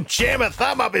 guys. Don't jam a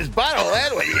thumb up his butthole.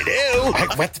 That's what you do.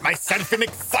 I wet myself in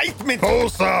excitement. Oh,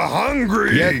 so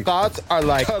hungry. Your thoughts are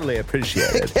like totally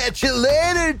appreciated. Catch you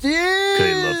later, dude.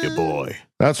 Okay, love you, boy.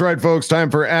 That's right, folks.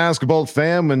 Time for Ask Bolt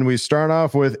Fam, and we start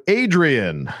off with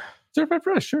Adrian. Certified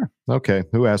fresh, sure. Okay,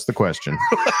 who asked the question?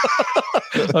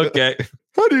 Okay.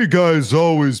 How do you guys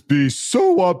always be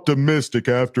so optimistic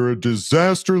after a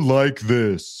disaster like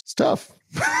this? It's tough.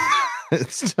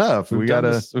 It's tough. We've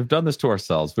done this to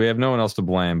ourselves. We have no one else to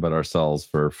blame but ourselves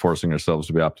for forcing ourselves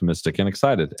to be optimistic and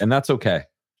excited, and that's okay.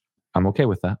 I'm okay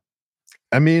with that.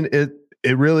 I mean, it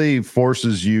really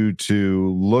forces you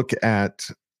to look at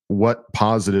what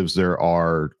positives there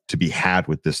are to be had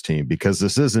with this team, because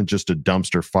this isn't just a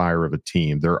dumpster fire of a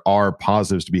team. There are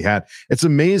positives to be had. It's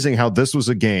amazing how this was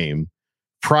a game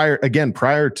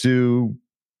prior to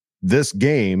this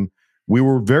game, we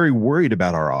were very worried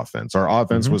about our offense. Our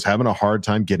offense was having a hard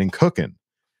time getting cooking.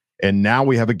 And now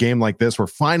we have a game like this where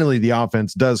finally the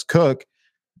offense does cook,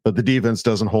 but the defense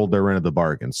doesn't hold their end of the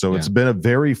bargain. So it's been a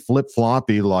very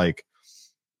flip-floppy, like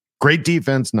great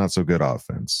defense, not so good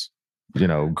offense.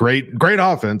 Great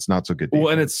offense, not so good defense.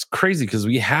 Well, and it's crazy because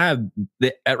we have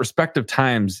at respective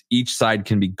times, each side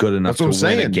can be good enough to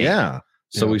win a game. Yeah.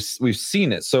 So we've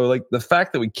seen it. So like the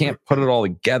fact that we can't put it all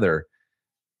together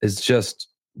is just,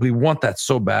 we want that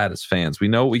so bad as fans. We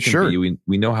know we can be.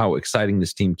 We know how exciting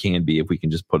this team can be if we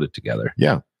can just put it together.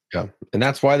 Yeah. Yeah. And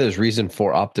that's why there's reason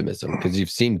for optimism, because you've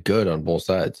seen good on both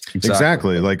sides.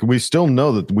 Exactly. Like, we still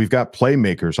know that we've got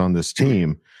playmakers on this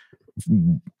team.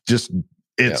 Just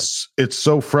it's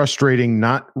so frustrating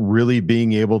not really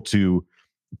being able to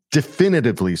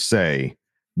definitively say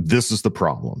this is the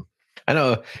problem. I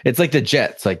know, it's like the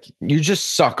Jets. Like, you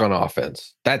just suck on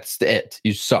offense. That's it.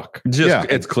 You suck.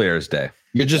 It's clear as day.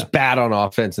 You're just bad on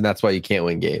offense, and that's why you can't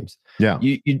win games. Yeah.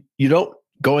 You don't,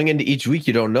 going into each week,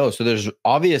 you don't know. So there's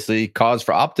obviously cause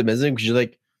for optimism, because you're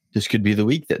like, this could be the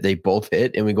week that they both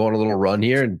hit and we go on a little run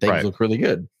here and things look really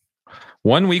good.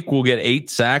 1 week we'll get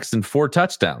 8 sacks and 4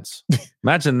 touchdowns.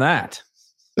 Imagine that.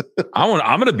 I'm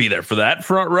going to be there for that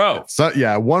front row. So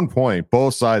yeah, at one point,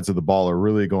 both sides of the ball are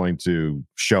really going to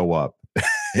show up,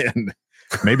 and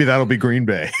maybe that'll be Green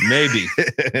Bay. Maybe,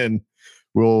 and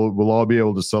we'll all be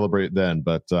able to celebrate then.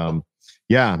 But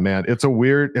yeah, man, it's a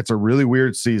really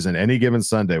weird season. Any given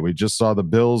Sunday, we just saw the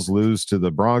Bills lose to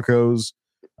the Broncos.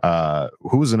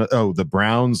 The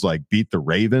Browns beat the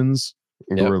Ravens.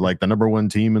 Who were like the number 1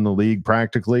 team in the league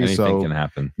practically. Anything can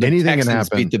happen. Anything can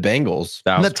happen. Beat the Bengals.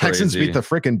 And the Texans beat the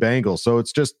freaking Bengals. So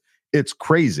it's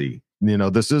crazy.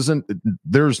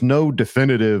 There's no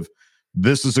definitive,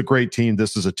 this is a great team,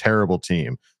 this is a terrible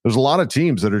team. There's a lot of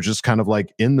teams that are just kind of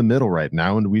like in the middle right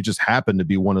now, and we just happen to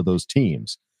be one of those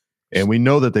teams. And we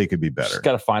know that they could be better. Just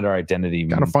got to find our identity.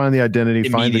 Got to find the identity,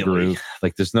 find the groove.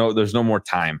 Like there's no more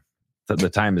time The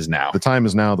time is now. The time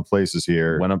is now. The place is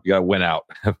here. You got to win out.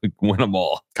 Win them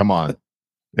all. Come on.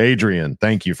 Adrian,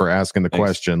 thank you for asking the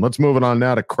question. Let's move it on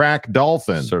now to Crack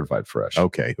Dolphin. Certified fresh.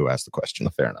 Okay, who asked the question?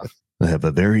 Fair enough. I have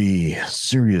a very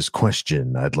serious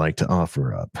question I'd like to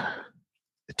offer up.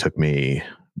 It took me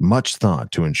much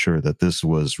thought to ensure that this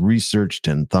was researched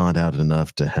and thought out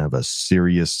enough to have a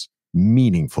serious,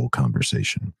 meaningful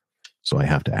conversation. So I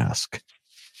have to ask,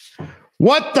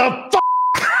 what the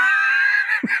f***?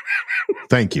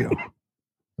 Thank you.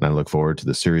 And I look forward to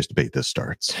the serious debate this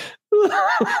starts.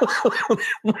 I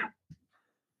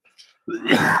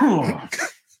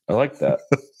like that.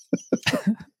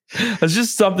 It's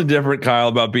just something different, Kyle,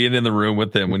 about being in the room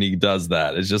with him when he does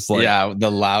that. It's just like, the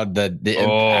loud, the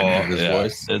impact of his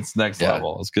voice. It's next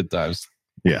level. It's good times.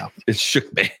 Yeah. It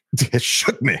shook me. It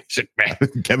shook me. Shook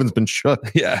me. Kevin's been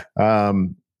shook. Yeah.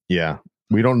 Yeah.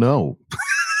 We don't know.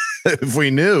 If we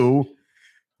knew,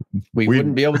 we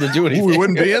wouldn't be able to do anything. We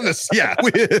wouldn't be in this. Yeah.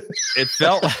 It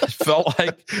felt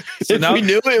like so if we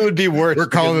knew it would be worse. We're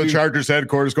calling the Chargers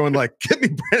headquarters going like, get me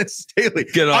Brandon Staley.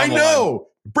 Get on I know.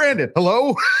 Brandon,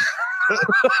 hello?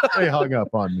 They hung up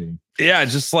on me. Yeah,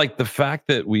 just like the fact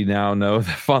that we now know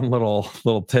the fun little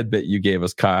tidbit you gave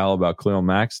us, Kyle, about Khalil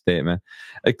Mack's statement.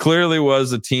 It clearly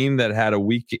was a team that had a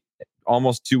week,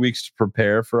 almost 2 weeks to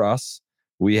prepare for us.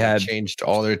 We had changed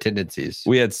all their tendencies.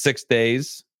 We had 6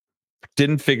 days.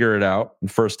 Didn't figure it out in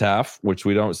the first half, which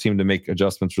we don't seem to make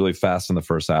adjustments really fast in the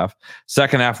first half.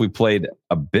 Second half, we played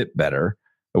a bit better.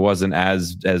 It wasn't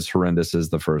as horrendous as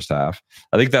the first half.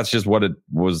 I think that's just what it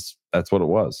was. That's what it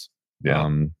was. Yeah.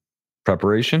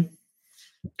 Preparation,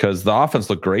 because the offense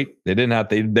looked great. They didn't have.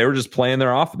 They were just playing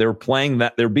their off. They were playing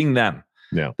that. They were being them.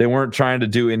 Yeah. They weren't trying to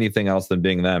do anything else than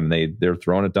being them. They're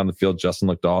throwing it down the field. Justin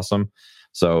looked awesome.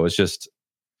 So it's just,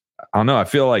 I don't know. I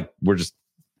feel like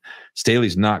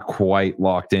Staley's not quite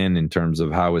locked in terms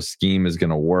of how his scheme is going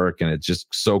to work, and it's just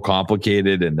so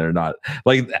complicated. And they're not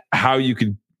like how you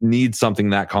could need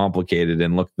something that complicated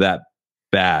and look that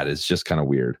bad. It's just kind of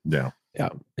weird. Yeah.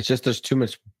 It's just there's too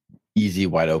much easy,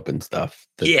 wide open stuff.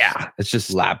 It's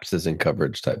just lapses in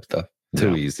coverage type stuff.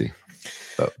 Too easy.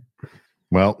 So,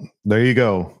 well, there you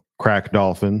go, Crack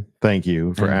Dolphin. Thank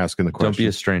you for asking the question. Don't be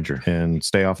a stranger and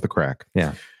stay off the crack.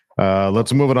 Yeah.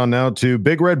 Let's move it on now to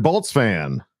Big Red Bolts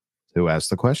fan, who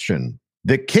asked the question.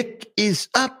 The kick is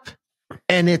up,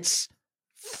 and it's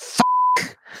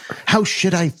how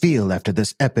should I feel after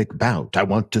this epic bout? I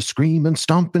want to scream and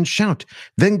stomp and shout,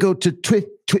 then go to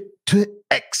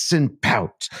X and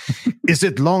pout. Is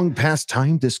it long past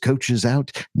time this coach is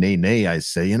out? Nay, nay, I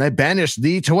say, and I banish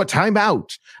thee to a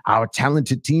timeout. Our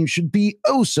talented team should be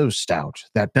oh so stout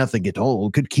that nothing at all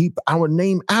could keep our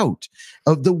name out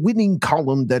of the winning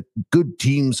column that good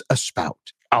teams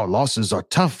espout. Our losses are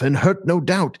tough and hurt, no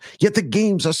doubt, yet the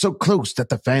games are so close that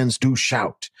the fans do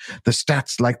shout. The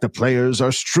stats, like the players,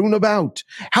 are strewn about.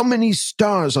 How many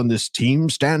stars on this team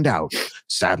stand out?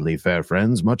 Sadly, fair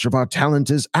friends, much of our talent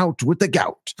is out with the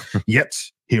gout. Yet,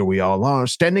 here we all are,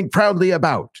 standing proudly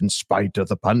about, in spite of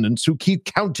the pundits who keep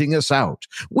counting us out.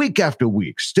 Week after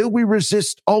week, still we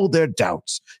resist all their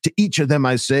doubts. To each of them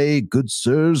I say, good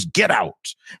sirs, get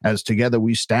out. As together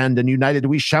we stand and united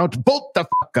we shout, bolt the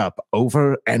fuck up,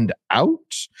 over and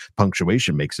out.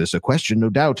 Punctuation makes this a question, no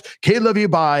doubt. K love you,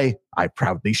 bye, I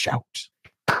proudly shout.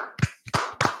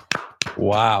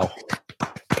 Wow.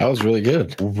 That was really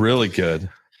good. Really good.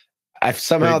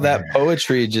 Somehow that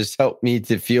poetry just helped me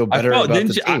to feel better about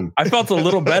the team. I felt a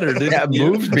little better. It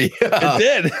moved me. It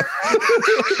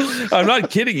did. I'm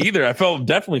not kidding either. I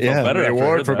definitely felt better. The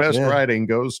award for best writing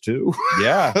goes to.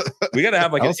 Yeah. We got to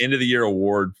have like an end of the year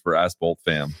award for Ask Bolt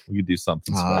Fam. We could do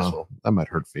something special. That might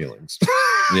hurt feelings.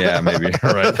 Yeah, maybe.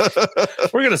 Right.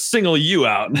 We're going to single you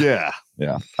out. Yeah.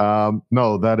 Yeah.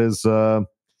 No, that is,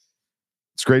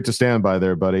 it's great to stand by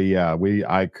there, buddy. Yeah,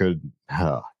 I could,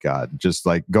 oh God, just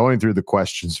like going through the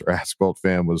questions for Ask Bolt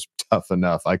Fam was tough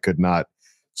enough. I could not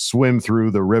swim through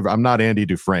the river. I'm not Andy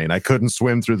Dufresne. I couldn't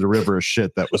swim through the river of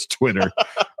shit that was Twitter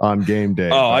on game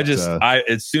day. Oh, but,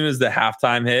 as soon as the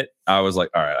halftime hit, I was like,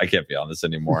 all right, I can't be on this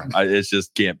anymore. It's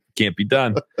just can't be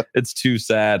done. It's too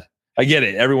sad. I get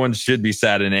it. Everyone should be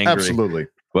sad and angry. Absolutely.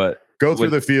 But go through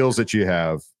the feels that you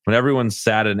have. When everyone's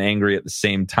sad and angry at the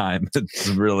same time, it's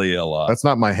really a lot. That's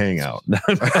not my hangout. No.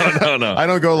 I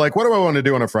don't go like, what do I want to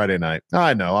do on a Friday night?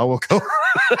 I know. I will go.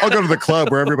 I'll go to the club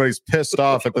where everybody's pissed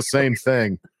off at the same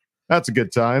thing. That's a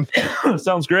good time.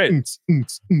 Sounds great.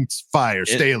 Fire,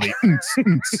 Staley.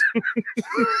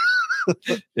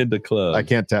 In the club. I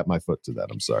can't tap my foot to that.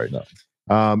 I'm sorry.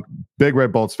 No. Big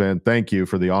Red Bolts fan, thank you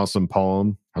for the awesome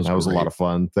poem. That was a lot of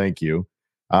fun. Thank you.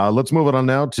 Let's move it on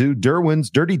now to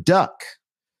Derwin's Dirty Duck.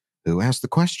 who asked the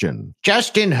question.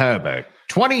 Justin Herbert,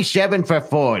 27 for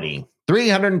 40,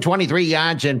 323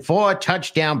 yards and 4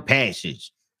 touchdown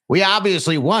passes. We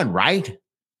obviously won, right?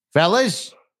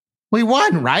 Fellas, we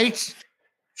won, right?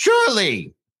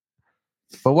 Surely.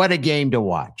 But what a game to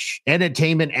watch.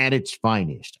 Entertainment at its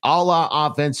finest. All our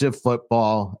offensive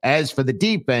football. As for the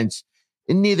defense,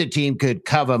 neither team could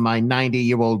cover my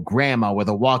 90-year-old grandma with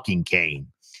a walking cane.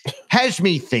 Has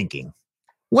me thinking,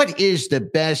 what is the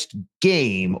best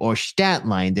game or stat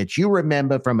line that you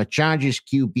remember from a Chargers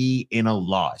QB in a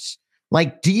loss?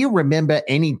 Like, do you remember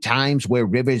any times where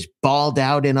Rivers balled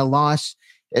out in a loss?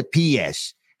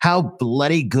 P.S. How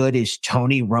bloody good is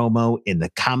Tony Romo in the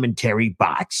commentary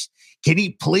box? Can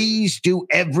he please do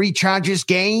every Chargers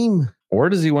game? Or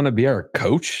does he want to be our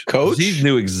coach? He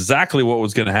knew exactly what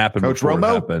was going to happen. Coach before Romo?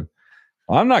 It happened.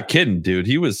 I'm not kidding, dude.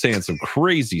 He was saying some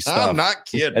crazy stuff. I'm not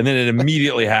kidding. And then it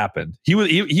immediately happened. He was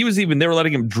even, they were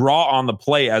letting him draw on the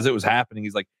play as it was happening.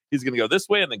 He's like, he's going to go this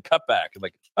way and then cut back. And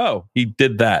like, oh, he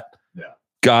did that. Yeah.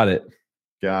 Got it.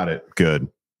 Good.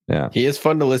 Yeah. He is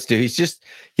fun to listen to.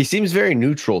 He seems very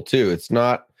neutral too. It's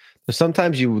not,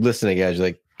 sometimes you listen to guys, you're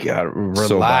like, God,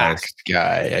 relaxed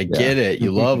guy. I get it.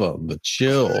 You love him, but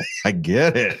chill. I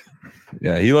get it.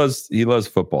 Yeah, he loves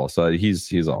football, so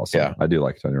he's awesome. Yeah. I do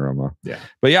like Tony Romo. Yeah,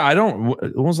 but yeah,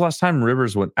 when was the last time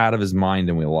Rivers went out of his mind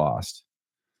and we lost?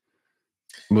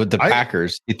 With the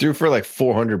Packers, he threw for like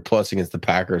 400 plus against the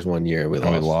Packers one year. We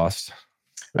lost.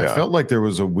 I felt like there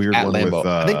was a weird at one Lambeau. with.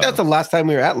 I think that's the last time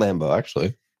we were at Lambeau.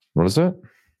 Actually, what is it?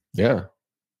 Yeah,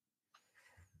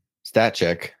 stat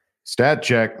check.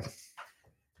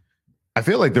 I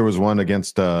feel like there was one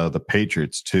against the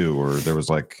Patriots too, where there was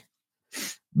like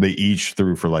they each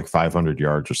threw for like 500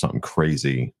 yards or something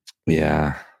crazy.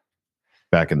 Yeah,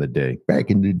 back in the day.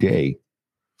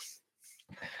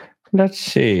 Let's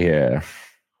see here.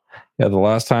 Yeah, the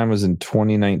last time was in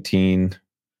 2019.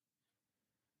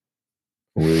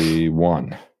 We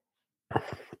won.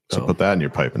 So put that in your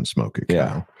pipe and smoke it.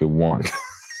 Yeah, we won.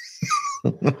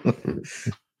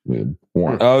 We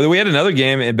won. Oh, we had another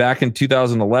game back in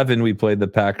 2011. We played the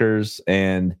Packers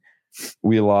and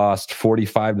we lost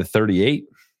 45-38.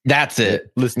 That's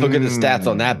it. Let's look at the stats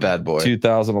on that bad boy.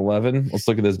 2011. Let's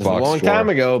look at this box. A long time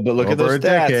ago, but look at those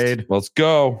stats. Decade. Let's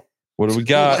go. What do we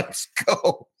got? Let's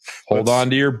go. Hold on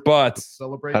to your butts.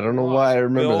 Celebrate. I don't know why I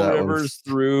remember Bill that. Rivers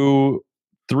threw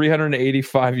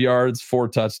 385 yards, 4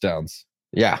 touchdowns.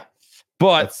 Yeah,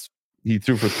 but he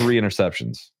threw for 3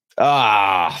 interceptions.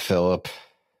 Ah, Philip.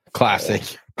 Classic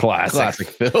Phil. Classic.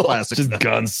 Just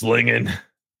gunslinging.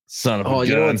 Son of a gun.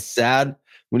 You know what's sad?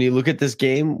 When you look at this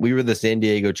game, we were the San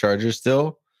Diego Chargers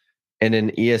still, and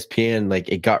then ESPN, like,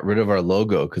 it got rid of our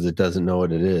logo because it doesn't know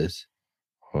what it is.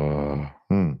 Oh,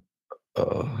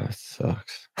 that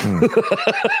sucks.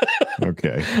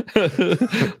 Okay.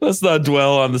 Let's not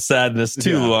dwell on the sadness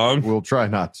too long. We'll try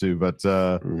not to, but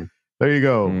there you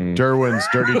go. Derwin's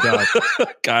Dirty Duck.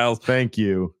 Kyle, thank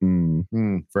you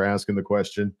for asking the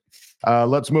question.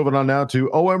 Let's move it on now to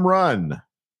OM Run,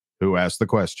 who asked the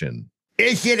question.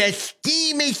 Is it a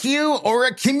scheme issue or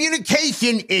a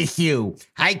communication issue?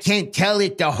 I can't tell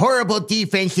if the horrible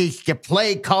defense is the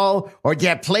play call or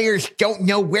that players don't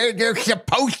know where they're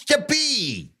supposed to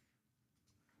be.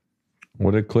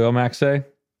 What did Khalil Mack say?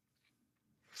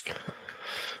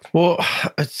 Well,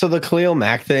 so the Khalil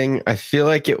Mack thing, I feel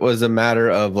like it was a matter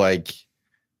of like,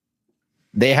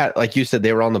 they had, like you said,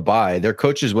 they were on the bye. Their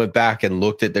coaches went back and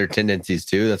looked at their tendencies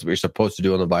too. That's what you're supposed to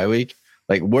do on the bye week.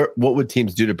 Like, what would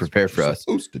teams do to prepare for us?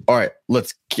 All right,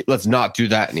 let's not do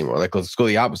that anymore. Like, let's go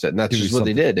the opposite. And that's just what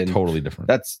they did. And totally different.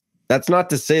 That's not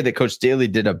to say that Coach Staley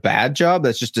did a bad job.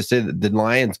 That's just to say that the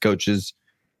Lions coaches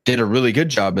did a really good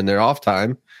job in their off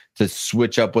time to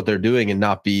switch up what they're doing and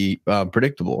not be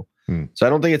predictable. So I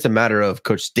don't think it's a matter of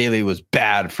Coach Staley was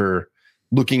bad for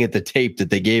looking at the tape that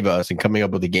they gave us and coming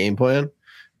up with a game plan.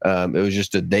 It was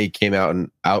just that they came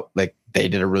out like they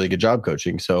did a really good job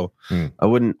coaching. So I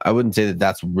wouldn't say that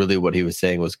that's really what he was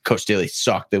saying was Coach Staley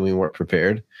sucked and we weren't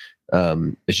prepared.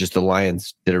 It's just the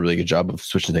Lions did a really good job of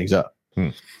switching things up.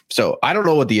 So I don't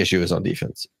know what the issue is on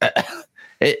defense.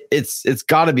 It's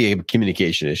got to be a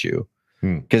communication issue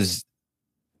because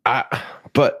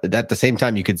but at the same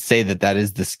time, you could say that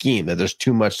is the scheme, that there's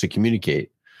too much to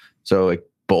communicate. So like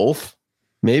both,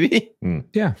 maybe.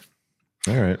 Yeah.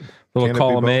 All right. Little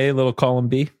column A, little column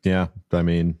B. Yeah. I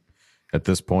mean, at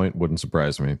this point, wouldn't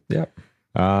surprise me. Yeah.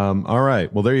 All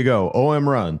right. Well, there you go. OM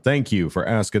Run. Thank you for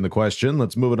asking the question.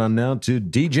 Let's move it on now to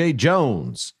DJ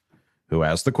Jones, who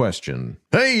asked the question.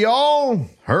 Hey, y'all.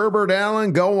 Herbert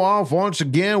Allen go off once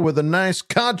again with a nice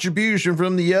contribution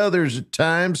from the others at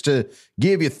times to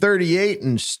give you 38,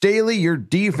 and Staley, your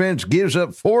defense gives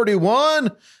up 41.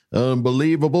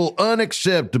 Unbelievable,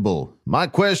 unacceptable. My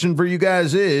question for you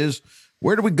guys is,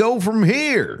 where do we go from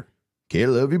here? Okay,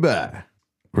 love you, bye.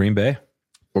 Green Bay.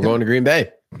 We're going to Green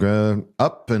Bay.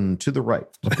 Up and to the right.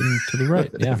 Up and to the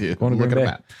right. Yeah, if you going to look Green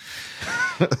at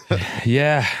Bay. a map.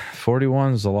 Yeah,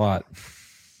 41 is a lot.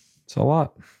 It's a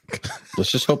lot.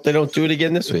 Let's just hope they don't do it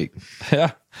again this week.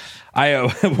 Yeah. So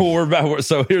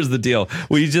here's the deal.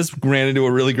 We just ran into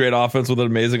a really great offense with an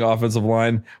amazing offensive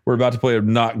line. We're about to play a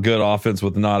not good offense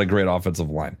with not a great offensive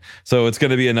line. So it's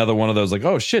going to be another one of those like,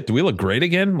 oh shit, do we look great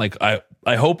again? Like I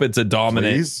hope it's a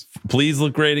dominant. Please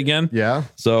look great again. Yeah.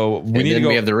 So we need to go.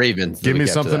 We have the Ravens. Give me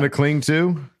something to cling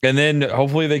to. And then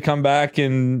hopefully they come back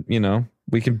and,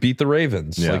 we can beat the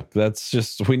Ravens. Yeah. Like that's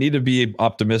just, we need to be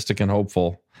optimistic and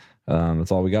hopeful.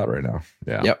 That's all we got right now.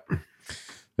 Yeah. Yep.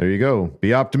 There you go.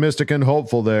 Be optimistic and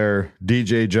hopeful there,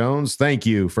 DJ Jones. Thank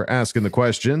you for asking the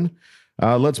question.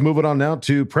 Let's move it on now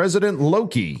to President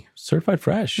Loki. Certified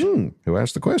Fresh. Who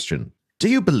asked the question. Do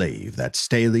you believe that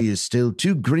Staley is still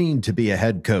too green to be a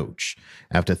head coach?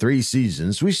 After 3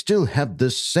 seasons, we still have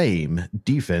the same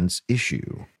defense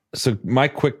issue. So my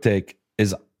quick take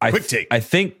is I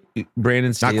think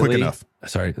Brandon Staley. Not quick enough.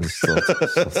 Sorry, it's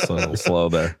so slow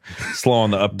there. Slow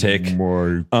on the uptake.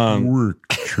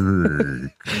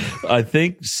 I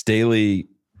think Staley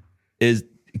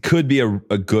could be a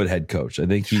good head coach. I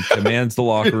think he commands the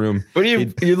locker room. What are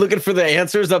you looking for the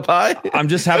answers up high? I'm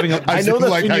just having I know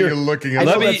that's when you're looking. I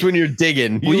know that's when you're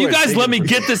digging. Will you guys let me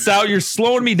get this out? You're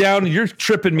slowing me down and you're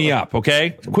tripping me up,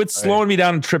 okay? Quit slowing me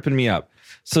down and tripping me up.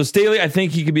 So Staley, I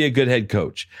think he could be a good head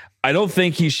coach. I don't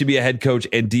think he should be a head coach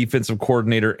and defensive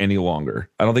coordinator any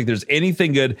longer. I don't think there's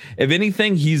anything good. If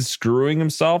anything, he's screwing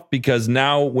himself because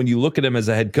now when you look at him as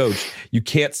a head coach, you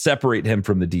can't separate him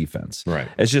from the defense. Right.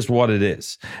 It's just what it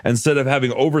is. Instead of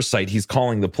having oversight, he's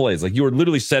calling the plays. Like you are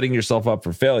literally setting yourself up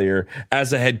for failure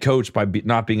as a head coach by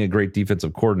not being a great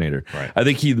defensive coordinator. Right. I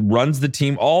think he runs the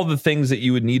team, all the things that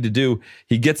you would need to do.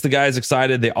 He gets the guys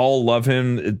excited. They all love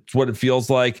him. It's what it feels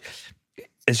like.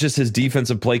 It's just his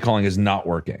defensive play calling is not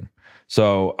working.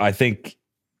 So I think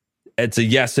it's a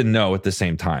yes and no at the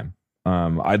same time.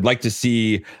 I'd like to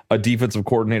see a defensive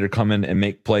coordinator come in and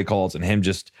make play calls and him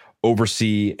just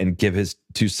oversee and give his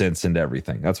 2 cents into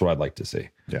everything. That's what I'd like to see.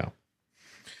 Yeah.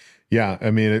 Yeah. I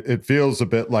mean, it feels a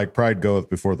bit like pride goeth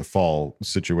before the fall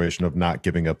situation of not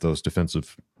giving up those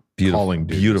defensive calling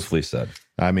duties. Beautifully said.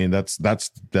 I mean, there's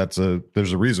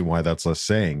a reason why that's a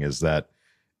saying is that,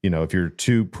 if you're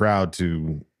too proud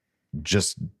to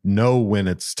just know when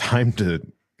it's time to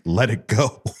let it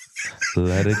go,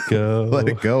 let it go, let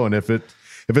it go. And if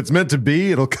it's meant to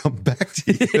be, it'll come back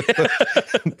to you.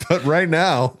 But right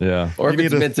now, or if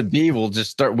it's meant to be, we'll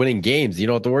just start winning games. You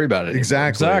don't have to worry about it anymore.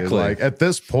 Exactly. Like at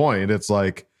this point, it's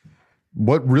like,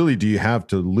 what really do you have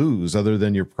to lose other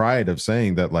than your pride of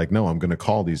saying that, like, no, I'm going to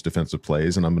call these defensive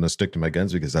plays and I'm going to stick to my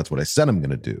guns because that's what I said I'm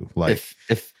going to do. Like,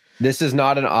 if this is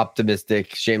not an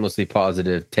optimistic, shamelessly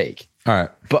positive take. All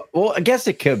right. But, I guess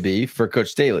it could be for Coach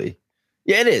Staley.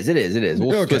 Yeah, it is.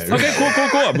 We'll okay, cool.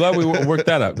 I'm glad we worked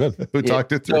that out. Good. We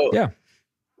talked it through. So,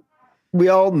 we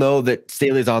all know that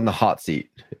Staley's on the hot seat.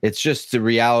 It's just the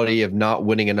reality of not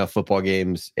winning enough football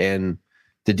games and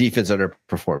the defense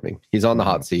underperforming. He's on the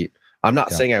hot seat. I'm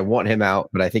not saying I want him out,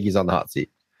 but I think he's on the hot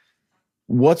seat.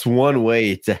 What's one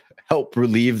way to help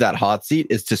relieve that hot seat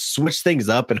is to switch things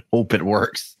up and hope it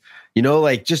works.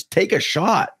 Just take a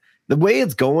shot. The way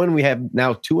it's going, we have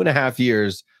now 2.5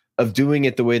 years of doing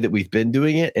it the way that we've been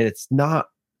doing it, and it's not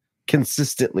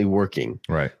consistently working.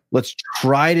 Right. Let's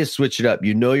try to switch it up.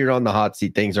 You're on the hot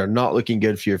seat. Things are not looking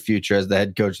good for your future as the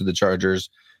head coach of the Chargers.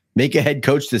 Make a head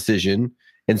coach decision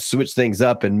and switch things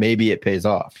up, and maybe it pays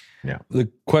off. Yeah. The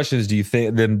question is, do you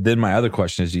think? Then my other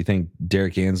question is, do you think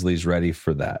Derek Ansley's ready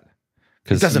for that?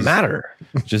 Because it doesn't matter.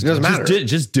 It doesn't matter.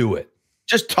 Just do it.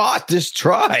 Just try. Just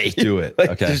do it.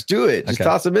 Okay. Just do it. Just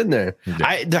toss him in there.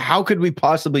 Yeah. How could we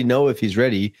possibly know if he's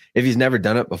ready if he's never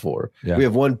done it before? Yeah. We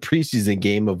have one preseason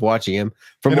game of watching him.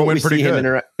 From what we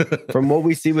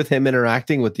see with him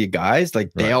interacting with the guys,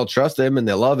 like they all trust him and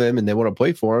they love him and they want to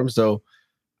play for him. So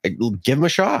give him a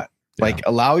shot. Yeah.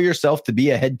 Allow yourself to be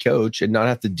a head coach and not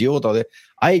have to deal with all that.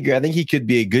 I agree. I think he could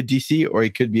be a good DC or he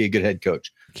could be a good head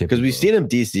coach because we've seen him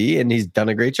DC and he's done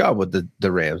a great job with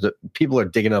the Rams. People are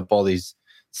digging up all these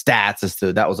stats as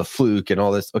to that was a fluke and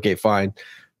all this. Okay, fine.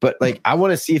 But I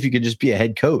want to see if you could just be a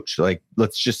head coach.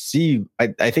 Let's just see.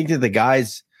 I think that the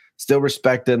guys still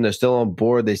respect him. They're still on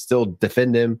board. They still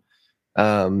defend him.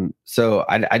 So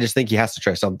I just think he has to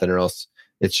try something, or else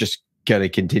it's just going to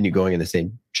continue going in the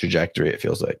same trajectory, it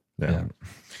feels like. Yeah.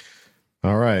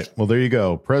 All right. Well, there you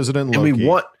go. President and Loki.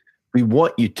 we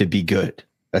want you to be good.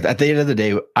 At the end of the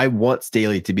day, I want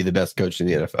Staley to be the best coach in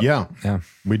the NFL. Yeah,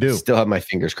 we do. Still have my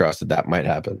fingers crossed that might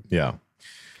happen. Yeah.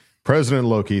 President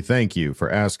Loki, thank you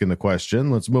for asking the question.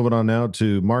 Let's move it on now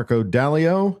to Marco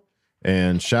Dallio,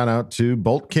 and shout out to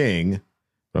Bolt King.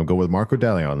 I'll go with Marco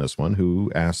Dallio on this one,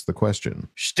 who asked the question.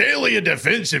 Staley, a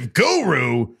defensive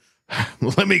guru.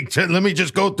 Let me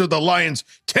just go through the Lions'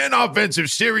 10 offensive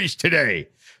series today.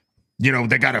 You know,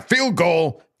 they got a field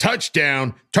goal,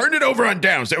 touchdown, turned it over on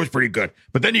downs. That was pretty good.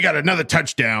 But then you got another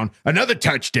touchdown,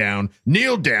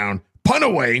 kneel down, punt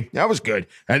away. That was good.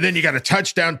 And then you got a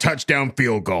touchdown,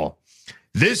 field goal.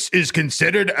 This is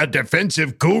considered a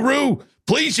defensive guru?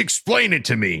 Please explain it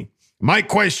to me. My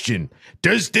question,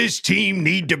 does this team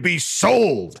need to be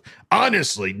sold?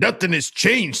 Honestly, nothing has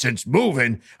changed since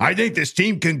moving. I think this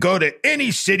team can go to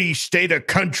any city, state, or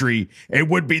country. It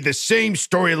would be the same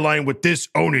storyline with this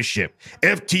ownership.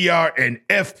 FTR and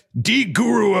FD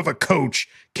guru of a coach.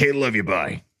 Can't love you,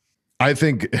 bye. I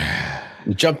think...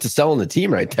 You jumped to selling the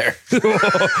team right there.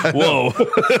 Whoa.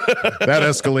 That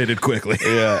escalated quickly.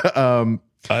 Yeah.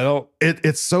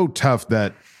 It's so tough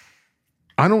that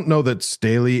I don't know that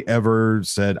Staley ever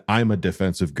said, I'm a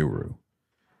defensive guru.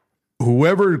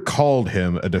 Whoever called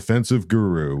him a defensive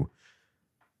guru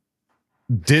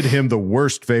did him the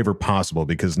worst favor possible,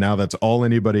 because now that's all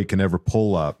anybody can ever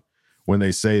pull up when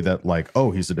they say that, like, oh,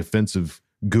 he's a defensive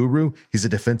guru. He's a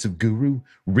defensive guru.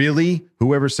 Really?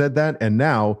 Whoever said that? And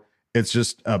now it's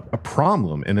just a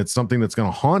problem, and it's something that's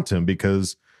going to haunt him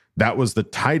because that was the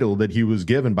title that he was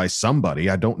given by somebody.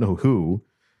 I don't know who.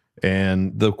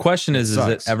 And the question is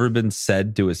it ever been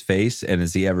said to his face? And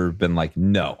has he ever been like,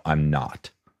 no, I'm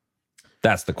not?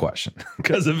 That's the question.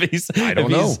 Because if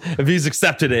he's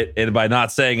accepted it and by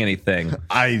not saying anything,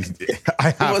 I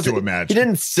have to imagine he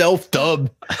didn't self-dub.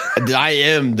 I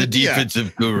am the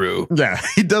defensive guru. Yeah,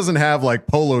 he doesn't have like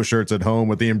polo shirts at home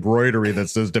with the embroidery that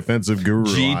says defensive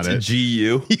guru on it.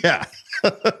 GU. Yeah.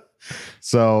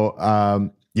 So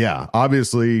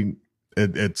obviously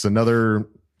it's another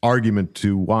argument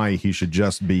to why he should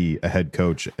just be a head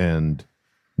coach and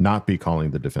not be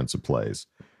calling the defensive plays.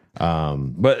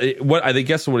 But what I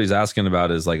guess what he's asking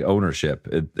about is like ownership.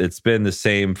 It's been the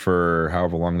same for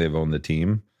however long they've owned the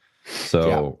team.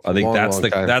 So I think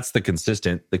that's the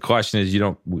consistent. The question is,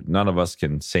 none of us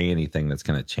can say anything that's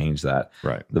going to change that.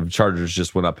 Right. The Chargers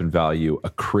just went up in value a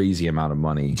crazy amount of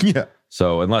money. Yeah.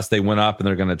 So unless they went up and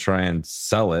they're going to try and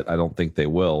sell it, I don't think they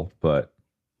will. But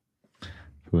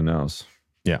who knows?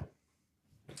 Yeah.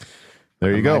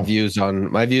 There you go. My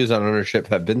views on ownership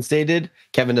have been stated.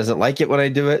 Kevin doesn't like it when I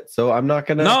do it, so I'm not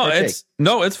gonna. It's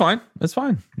fine. It's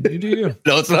fine. You do you.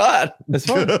 No, it's not. It's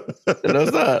fine. No,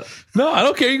 it's not. No, I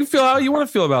don't care. You can feel how you want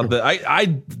to feel about that.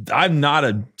 I'm not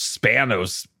a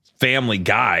Spanos family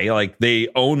guy. Like, they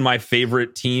own my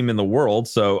favorite team in the world,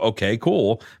 so okay,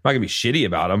 cool. I'm not gonna be shitty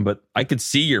about them, but I could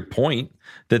see your point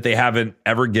that they haven't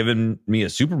ever given me a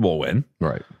Super Bowl win.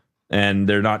 Right. And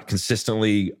they're not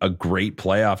consistently a great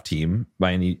playoff team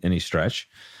by any stretch.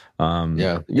 We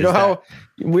know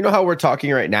how we're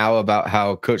talking right now about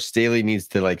how Coach Staley needs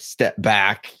to like step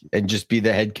back and just be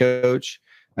the head coach.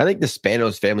 I think the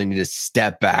Spanos family need to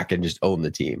step back and just own the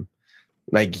team.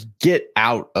 Like, get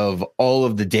out of all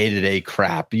of the day-to-day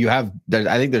crap. I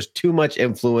think there's too much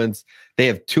influence. They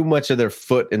have too much of their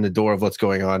foot in the door of what's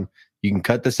going on. You can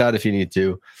cut this out if you need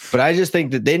to. But I just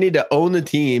think that they need to own the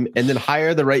team and then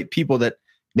hire the right people that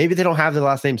maybe they don't have the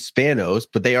last name Spanos,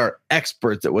 but they are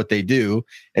experts at what they do,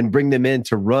 and bring them in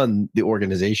to run the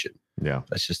organization. Yeah.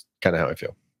 That's just kind of how I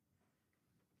feel.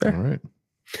 All right.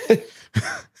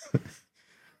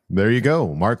 There you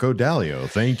go. Marco Dallio.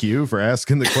 Thank you for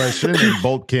asking the question. And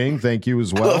Bolt King, thank you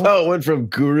as well. Oh, it went from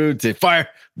guru to fire.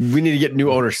 We need to get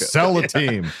new ownership. Sell a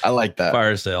team. I like that.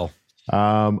 Fire sale.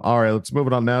 All right, let's move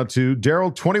it on now to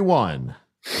Daryl21,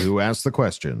 who asked the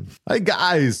question. Hey,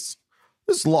 guys,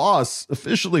 this loss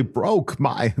officially broke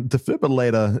my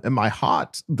defibrillator in my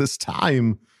heart this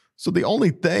time. So the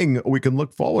only thing we can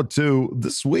look forward to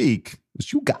this week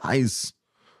is you guys.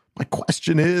 My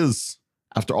question is,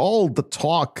 after all the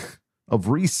talk of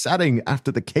resetting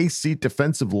after the KC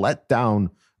defensive letdown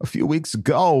a few weeks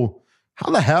ago,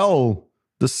 how the hell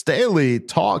does Staley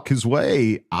talk his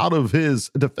way out of his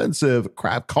defensive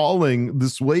crap calling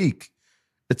this week?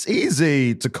 It's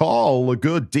easy to call a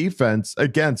good defense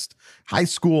against high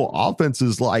school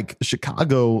offenses like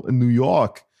Chicago and New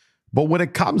York. But when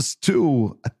it comes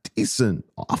to a decent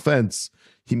offense,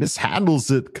 he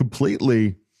mishandles it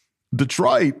completely.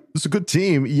 Detroit is a good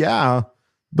team, yeah,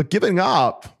 but giving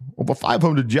up over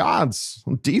 500 yards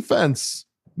on defense,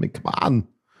 I mean, come on.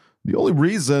 The only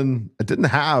reason I didn't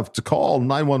have to call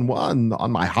 911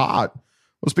 on my heart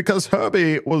was because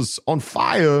Herbie was on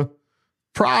fire.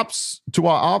 Props to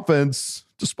our offense,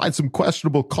 despite some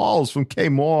questionable calls from K.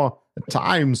 Moore at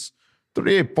times.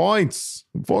 38 points,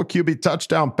 4 QB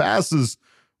touchdown passes,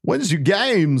 wins you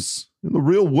games in the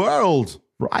real world,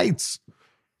 right?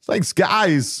 Thanks,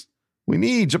 guys. We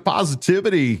need your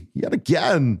positivity yet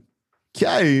again.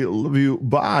 Okay, love you.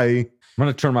 Bye. I'm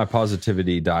going to turn my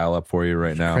positivity dial up for you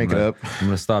right now. Crank it up. I'm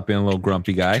going to stop being a little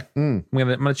grumpy guy. I'm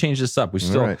going to change this up. We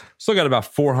still got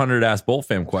about 400 Ask Bolt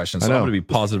Fam questions, so I'm going to be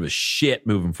positive as shit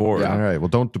moving forward. Yeah. All right. Well,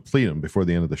 don't deplete them before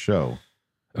the end of the show.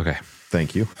 Okay.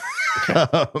 Thank you.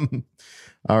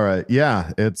 All right.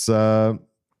 Yeah, it's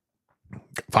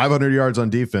 500 yards on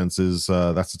defense is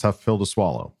that's a tough pill to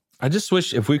swallow. I just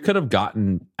wish if we could have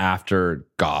gotten after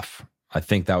Goff, I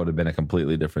think that would have been a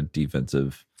completely different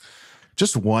defensive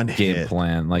just one game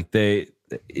plan. Like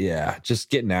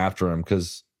just getting after him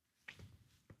because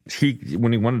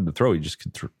when he wanted to throw, he just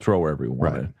could throw wherever he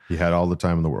wanted. Right. He had all the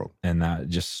time in the world, and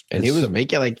he was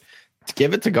making to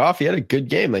give it to Goff. He had a good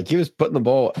game. Like he was putting the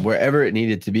ball wherever it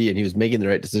needed to be, and he was making the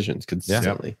right decisions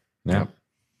consistently. Yeah.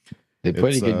 They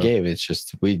played a good game. It's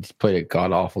just we played a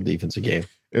god awful defensive game.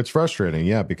 It's frustrating,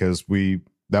 yeah, because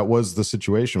that was the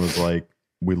situation. Was like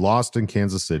we lost in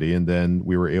Kansas City, and then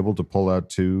we were able to pull out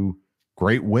two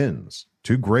great wins.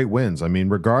 I mean,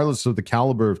 regardless of the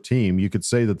caliber of team, you could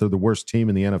say that they're the worst team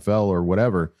in the NFL or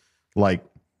whatever. Like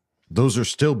those are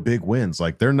still big wins.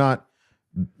 Like they're not.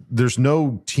 There's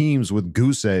no teams with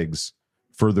goose eggs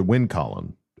for the win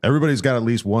column. Everybody's got at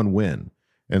least one win,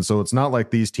 and so it's not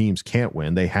like these teams can't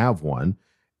win. They have won,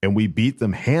 and we beat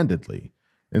them handedly.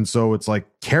 And so it's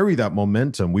like carry that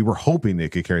momentum. We were hoping they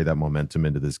could carry that momentum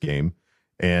into this game.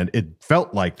 And it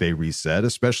felt like they reset,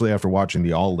 especially after watching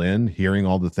the All In, hearing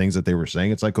all the things that they were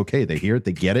saying. It's like, okay, they hear it,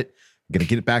 they get it. I'm going to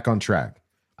get it back on track.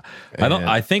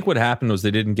 I think what happened was they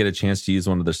didn't get a chance to use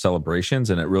one of their celebrations,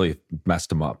 and it really messed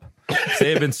them up. They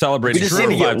have been celebrating 4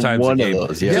 or 5 times a game.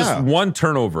 Just one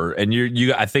turnover, and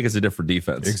I think it's a different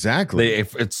defense. Exactly.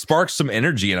 It sparks some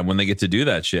energy in them when they get to do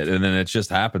that shit, and then it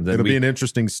just happens. It'll be an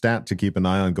interesting stat to keep an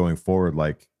eye on going forward.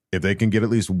 Like if they can get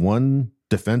at least one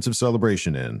defensive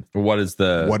celebration in, what does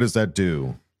that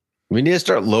do? We need to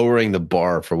start lowering the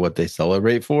bar for what they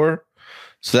celebrate for.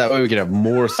 So that way we can have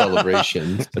more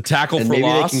celebrations. A tackle for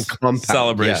loss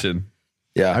celebration.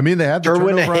 Yeah. I mean, they had the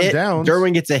turnover on downs.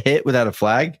 Derwin gets a hit without a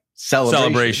flag.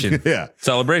 Celebration. Yeah.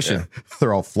 Celebration. Yeah.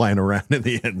 They're all flying around in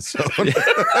the end zone.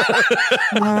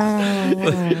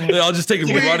 They all just take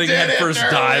running head first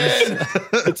dives.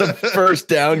 It's a first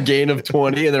down gain of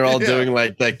 20, and they're all doing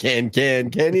like the can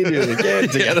you do the can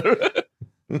together.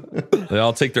 They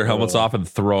all take their helmets off and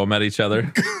throw them at each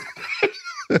other.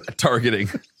 Targeting.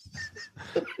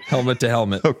 Helmet to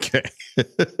helmet. Okay.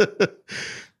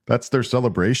 That's their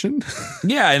celebration?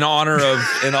 Yeah, in honor of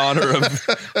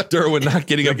Derwin not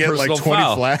getting a personal like 20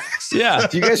 foul. Flags. Yeah.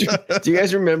 Do you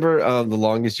guys remember the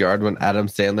longest yard when Adam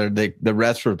Sandler, the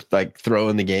refs were like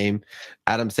throwing the game?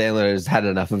 Adam Sandler has had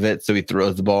enough of it, so he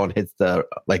throws the ball and hits the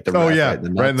ref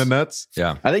right in the nuts.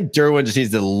 Yeah. I think Derwin just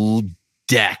needs to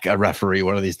deck a referee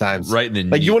one of these times. Right in the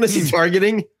like you want to see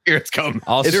targeting? Here it's coming.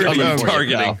 I'll it's coming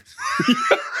targeting.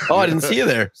 Oh, I didn't see you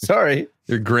there. Sorry.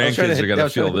 Your grandkids are gonna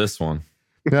feel this one.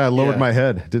 Yeah, I lowered my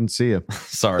head. Didn't see you.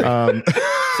 Sorry. Sorry.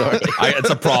 It's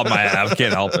a problem I have.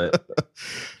 Can't help it.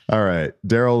 All right.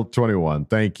 Daryl21,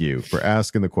 thank you for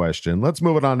asking the question. Let's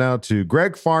move it on now to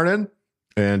Greg Farnan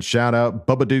and shout out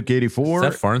Bubba Duke 84.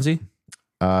 Is that Farnsey?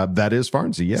 That is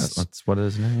Farnsey, yes. That's what it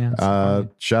is now. Yeah,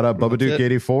 shout out Bubba Duke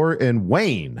 84 and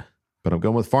Wayne. But I'm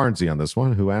going with Farnsey on this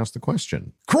one, who asked the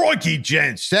question. Crikey,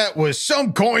 gents, that was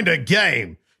some kind of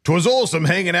game. 'Twas awesome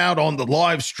hanging out on the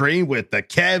live stream with the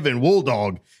Kev and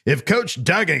Wolldog. If Coach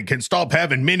Duggan can stop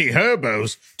having mini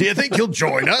herbos, do you think he'll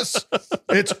join us?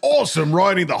 It's awesome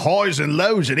riding the highs and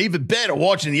lows, and even better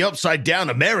watching the upside-down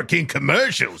American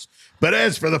commercials. But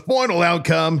as for the final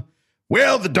outcome,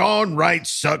 well, the darn right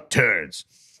suck turds.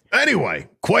 Anyway,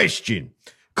 question.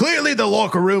 Clearly the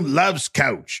locker room loves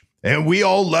Coach, and we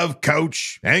all love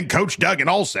Coach, and Coach Duggan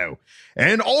also.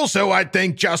 And also, I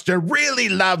think Justin really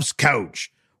loves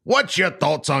Coach. What's your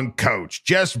thoughts on Coach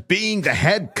just being the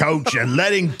head coach and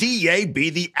letting DA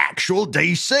be the actual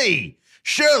DC?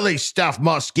 Surely stuff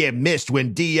must get missed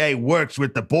when DA works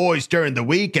with the boys during the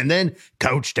week and then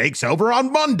Coach takes over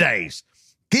on Mondays.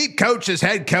 Keep Coach as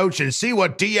head coach and see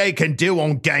what DA can do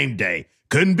on game day.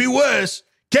 Couldn't be worse.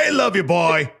 Can't love you,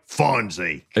 boy.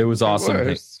 Fonzie. It was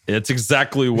awesome. It's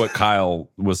exactly what Kyle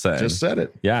was saying. Just said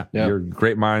it. Yeah, your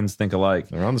great minds think alike.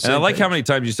 They're on the same and I like page. how many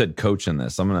times you said coach in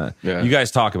this. I'm gonna. You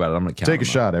guys talk about it. I'm gonna count. Take a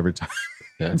them shot every time.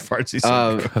 Yeah. Fartsy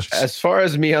said coach. As far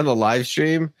as me on the live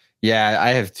stream, yeah, I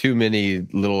have too many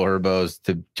little herbos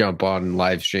to jump on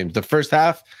live streams. The first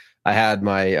half, I had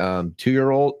my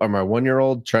 2-year-old or my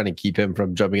 1-year-old trying to keep him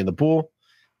from jumping in the pool,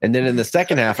 and then in the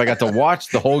second half, I got to watch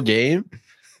the whole game,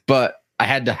 but I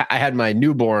had my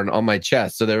newborn on my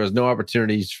chest, so there was no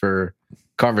opportunities for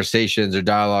conversations or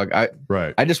dialogue.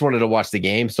 I just wanted to watch the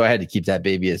game, so I had to keep that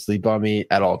baby asleep on me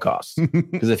at all costs.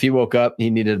 Because if he woke up,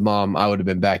 he needed mom, I would have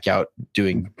been back out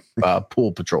doing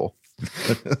pool patrol.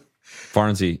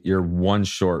 Farnsey, you're one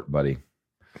short, buddy.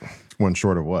 One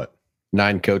short of what?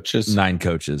 9 coaches. 9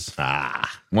 coaches.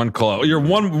 One close. You're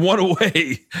one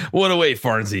away. One away,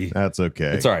 Farnsey. That's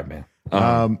okay. It's all right, man.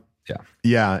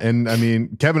 Yeah, and I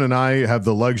mean, Kevin and I have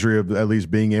the luxury of at least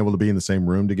being able to be in the same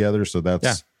room together, so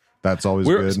that's always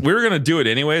good. We were gonna do it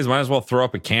anyways. Might as well throw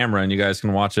up a camera and you guys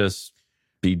can watch us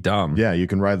be dumb. Yeah, you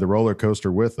can ride the roller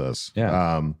coaster with us.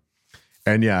 Yeah.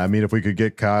 And yeah, I mean, if we could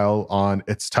get Kyle on,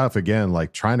 it's tough again,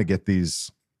 like trying to get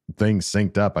these things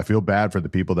synced up. I feel bad for the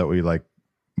people that we like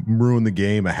ruin the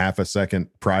game a half a second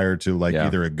prior to like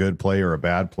either a good play or a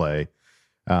bad play.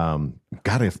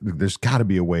 There's gotta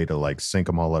be a way to like sync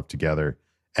them all up together.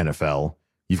 NFL,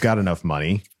 you've got enough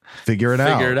money, figure it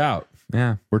out.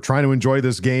 Yeah, we're trying to enjoy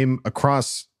this game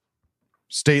across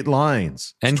state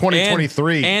lines. It's and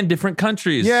 2023 and different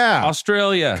countries. Yeah,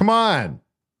 Australia. Come on,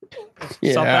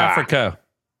 South Africa.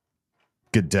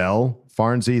 Goodell,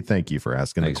 Farnsey, thank you for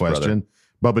asking the question.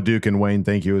 Bubba Duke and Wayne,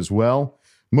 thank you as well.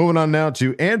 Moving on now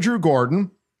to Andrew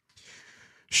Gordon.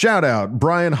 Shout out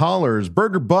Brian Hollers,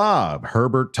 Burger Bob,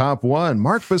 Herbert Top 1,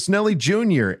 Mark Busnelli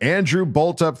Jr., Andrew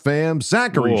Bolt Up Fam,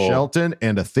 Zachary Shelton,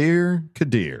 and Athir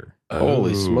Kadir.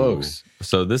 Holy smokes.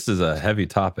 So this is a heavy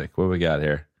topic. What we got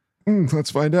here?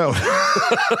 Let's find out.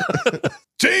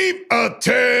 Team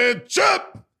attention.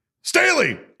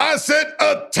 Staley, I said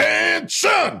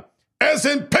attention. As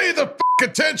in pay the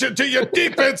attention to your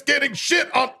defense getting shit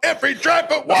on every drive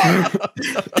but one.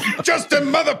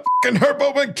 Justin motherfucking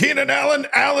Herbo and Keenan Allen.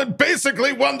 Allen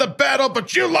basically won the battle,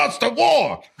 but you lost the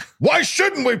war. Why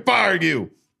shouldn't we fire you?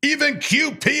 Even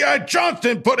QPI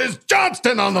Johnston put his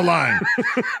Johnston on the line.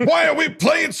 Why are we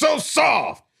playing so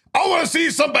soft? I want to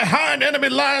see some behind enemy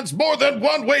lines, more than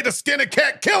one way to skin a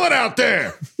cat killing out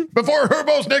there. Before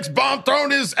Herbo's next bomb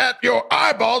thrown is at your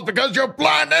eyeballs because you're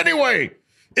blind anyway.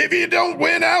 If you don't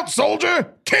win out, soldier,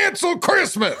 cancel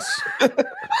Christmas. That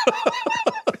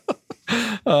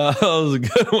was a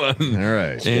good one. All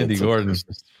right. Andy Gordon.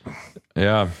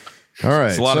 Yeah. All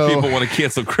right. So a lot of people want to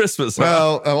cancel Christmas.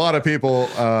 Well, a lot of people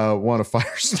want to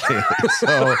fire Staley.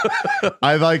 So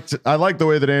I liked the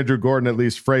way that Andrew Gordon at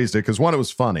least phrased it, because one, it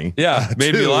was funny. Yeah,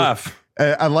 made me laugh.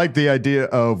 I like the idea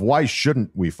of why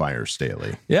shouldn't we fire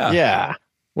Staley? Yeah. Yeah.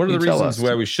 What are the reasons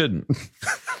why we shouldn't?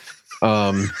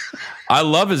 I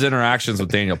love his interactions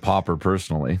with Daniel Popper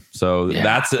personally. So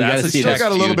that's a still check.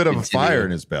 got a little bit of a fire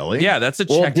in his belly. Yeah, that's a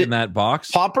check in that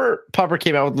box. Popper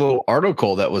came out with a little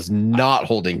article that was not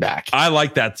holding back. I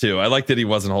like that too. I like that he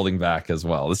wasn't holding back as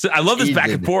well. I love this back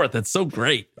and forth. That's so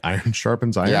great. Iron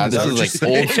sharpens iron. Yeah, this is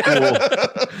like old school.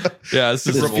 Yeah, this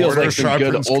feels like some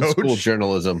good old school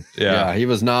journalism. Yeah, he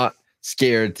was not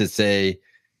scared to say,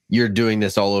 "You're doing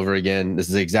this all over again. This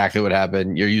is exactly what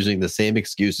happened. You're using the same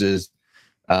excuses."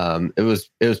 It was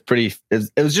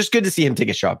just good to see him take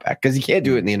a shot back, because he can't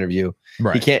do it in the interview.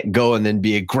 Right. He can't go and then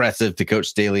be aggressive to Coach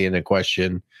Staley in a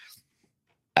question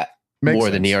more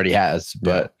than he already has.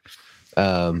 But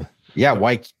why?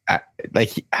 I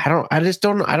don't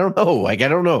know. Like, I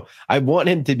don't know. I want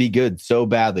him to be good so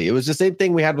badly. It was the same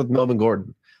thing we had with Melvin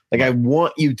Gordon. Like, I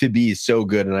want you to be so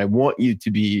good, and I want you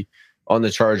to be on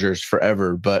the Chargers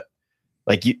forever. But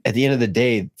like, at the end of the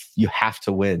day, you have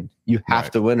to win. You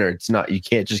have to win, or it's not. You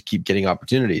can't just keep getting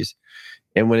opportunities.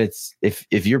 And when it's if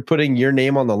you're putting your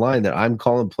name on the line, that I'm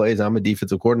calling plays, I'm a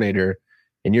defensive coordinator,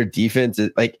 and your defense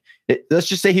is like, let's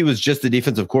just say he was just the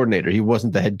defensive coordinator. He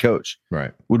wasn't the head coach.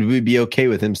 Right? Would we be okay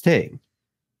with him staying?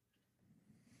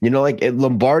 You know, like at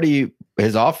Lombardi,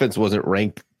 his offense wasn't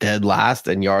ranked dead last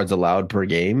in yards allowed per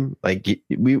game. Like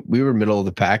we were middle of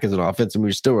the pack as an offense, and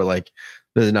we still were like,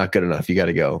 this is not good enough. You got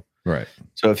to go. Right.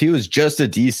 So if he was just a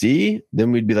DC,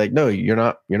 then we'd be like, no, you're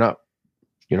not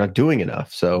doing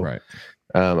enough. So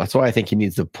that's why I think he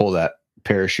needs to pull that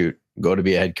parachute, go to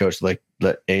be a head coach, like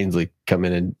let Ainsley come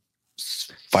in and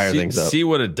fire things up. See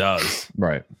what it does.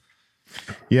 Right.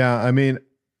 Yeah. I mean,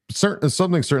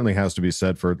 something certainly has to be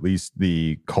said for at least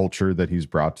the culture that he's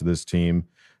brought to this team.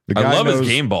 I love his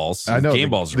game balls. I know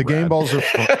game balls. The game balls are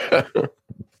fun.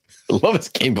 love his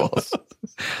game balls.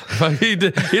 he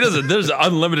doesn't. There's an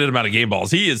unlimited amount of game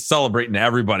balls. He is celebrating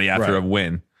everybody after a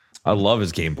win. I love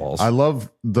his game balls. I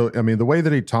love the way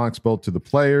that he talks both to the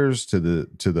players, to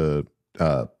the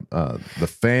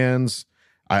fans.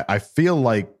 I feel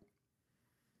like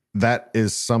that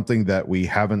is something that we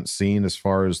haven't seen as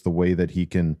far as the way that he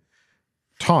can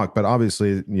talk. But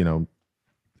obviously,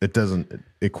 it doesn't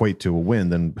equate to a win.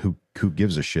 Then who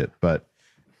gives a shit? But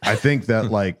I think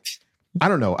that, like, I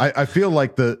don't know. I feel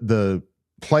like the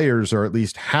players are at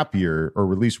least happier,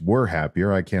 or at least were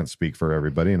happier. I can't speak for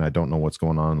everybody, and I don't know what's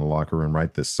going on in the locker room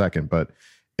right this second, but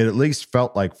it at least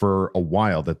felt like for a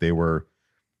while that they were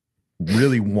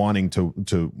really wanting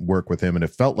to work with him, and it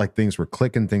felt like things were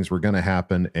clicking, things were going to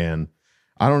happen. And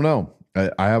I don't know.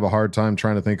 I have a hard time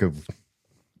trying to think of.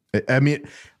 I mean,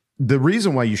 the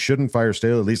reason why you shouldn't fire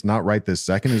Staley, at least not right this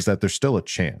second, is that there's still a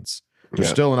chance. There's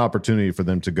still an opportunity for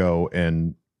them to go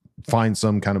and find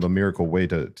some kind of a miracle way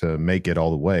to make it all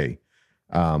the way.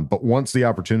 But once the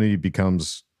opportunity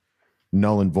becomes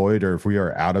null and void, or if we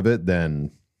are out of it,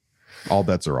 then all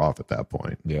bets are off at that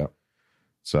point. Yeah.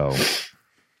 So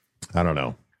I don't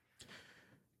know.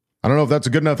 I don't know if that's a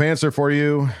good enough answer for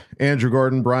you. Andrew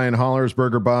Gordon, Brian Hollers,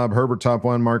 Burger Bob, Herbert Top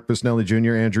One, Mark Bisnelli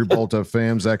Jr., Andrew Bolta,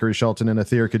 Fam, Zachary Shelton, and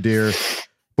Athir Kadir.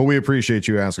 But we appreciate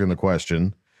you asking the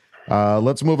question.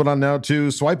 Let's move it on now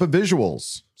to Swipe of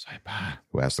Visuals,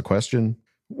 who asked the question.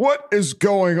 What is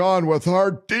going on with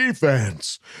our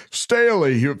defense?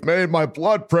 Staley, you've made my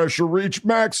blood pressure reach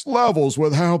max levels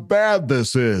with how bad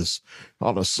this is.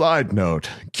 On a side note,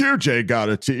 QJ got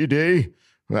a TD.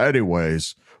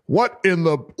 Anyways, what in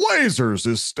the blazers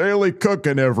is Staley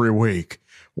cooking every week?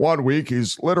 1 week,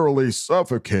 he's literally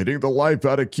suffocating the life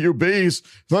out of QBs.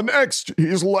 The next,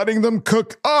 he's letting them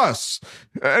cook us.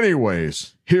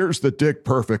 Anyways, here's the Dick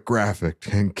Perfect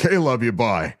graphic, and K love you,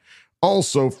 bye.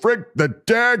 Also, frick the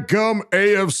daggum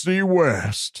AFC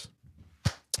West.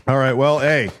 All right, well,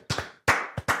 hey,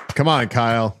 come on,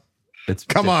 Kyle.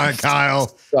 Come on,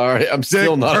 Kyle. Sorry, I'm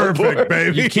still Dick not Perfect,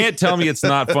 baby. You can't tell me it's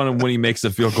not fun when he makes a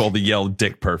field goal to yell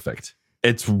Dick Perfect.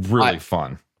 It's really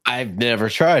fun. I've never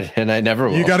tried, and I never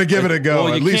will. You got to give it a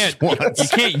go at least once. You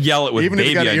can't yell it with even if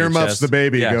you got earmuffs the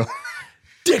baby. Go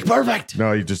Dick Perfect.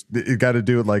 No, you got to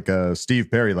do it like Steve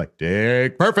Perry, like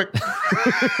Dick Perfect.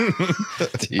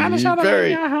 Steve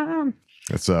Perry.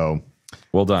 So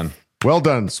well done,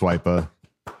 Swipa.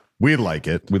 We like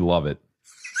it. We love it.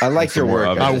 I like your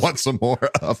work. I want some more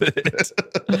of it.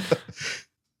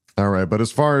 All right, but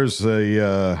as far as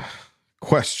a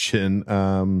question,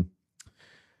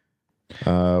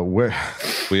 where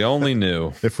we only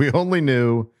knew if we only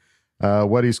knew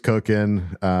what he's cooking,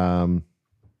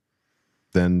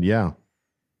 then yeah,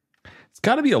 it's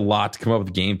got to be a lot to come up with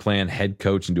a game plan, head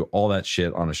coach, and do all that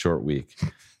shit on a short week.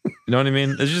 You know what I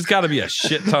mean? There's just got to be a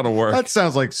shit ton of work. That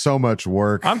sounds like so much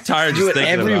work. I'm tired just thinking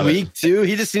every about week it. too.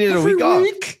 He just needed a week off.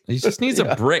 He just needs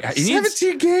a break. He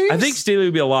 17 games. I think Staley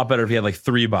would be a lot better if he had like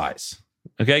 3 buys.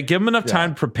 Okay, give him enough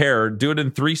time to prepare. Do it in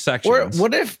 3 sections. Or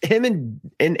what if him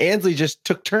and Ansley just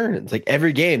took turns? Like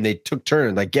every game they took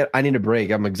turns. Like, I need a break.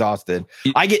 I'm exhausted.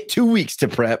 I get 2 weeks to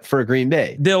prep for Green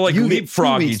Bay. They'll like you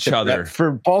leapfrog each other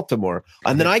for Baltimore,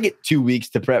 and then I get 2 weeks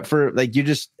to prep for like you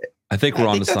just. I think we're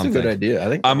on to something. That's a good idea. I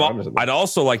think I'd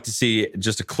also like to see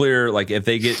just a clear, like if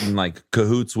they get in like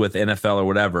cahoots with NFL or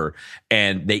whatever,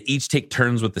 and they each take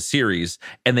turns with the series,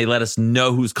 and they let us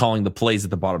know who's calling the plays at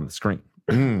the bottom of the screen.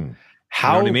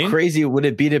 How You know what I mean? crazy would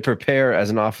it be to prepare as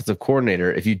an offensive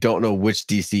coordinator if you don't know which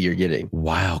DC you're getting?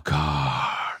 Wild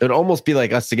card. It'd almost be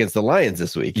like us against the Lions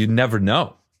this week. You never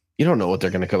know. You don't know what they're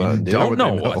going to come out and do. Don't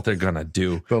know what they're going to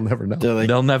do. They'll never know. Like,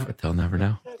 They'll never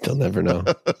know. They'll never know.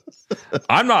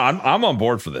 I'm on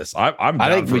board for this. I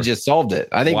think we just solved it.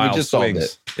 I think we just solved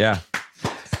it. Yeah.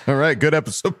 All right. Good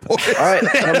episode, boys. All right.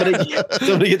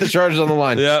 Somebody get the Chargers on the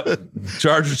line. Yeah.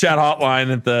 Charger chat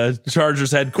hotline at the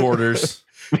Chargers headquarters.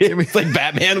 It's like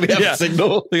Batman. We have a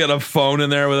signal. They got a phone in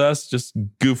there with us. Just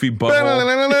goofy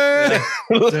butthole.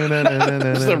 Just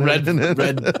a red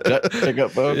pickup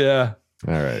phone. Yeah.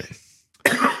 All right.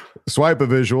 Swipe of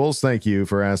Visuals. Thank you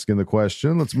for asking the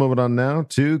question. Let's move it on now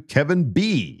to Kevin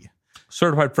B.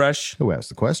 Certified Fresh. Who asked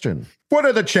the question? What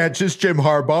are the chances Jim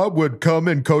Harbaugh would come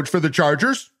and coach for the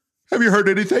Chargers? Have you heard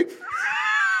anything?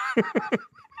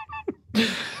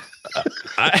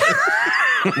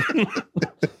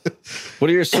 What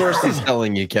are your sources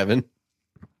telling you, Kevin?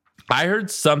 I heard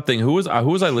something. Who was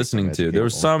I listening to? There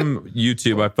was some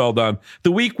YouTube I fell down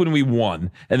the week when we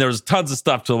won, and there was tons of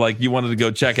stuff to like you wanted to go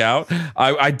check out.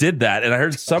 I did that, and I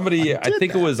heard somebody. I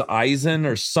think it was Eisen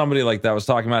or somebody like that was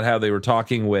talking about how they were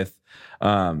talking with.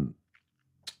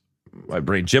 my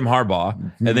brain. Jim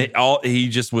Harbaugh, and he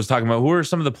just was talking about who are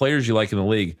some of the players you like in the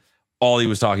league. All he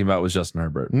was talking about was Justin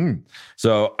Herbert.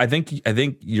 So I think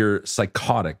you're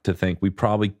psychotic to think we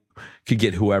probably could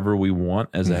get whoever we want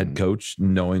as a head coach,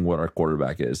 knowing what our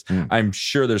quarterback is. I'm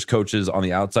sure there's coaches on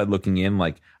the outside looking in,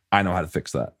 like, I know how to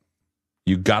fix that.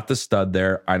 You got the stud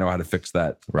there. I know how to fix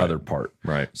that other part.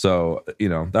 Right. So,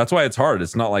 that's why it's hard.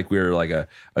 It's not like we're like a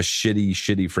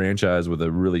shitty franchise with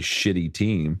a really shitty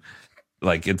team.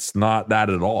 Like, it's not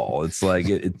that at all. It's like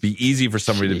it'd be easy for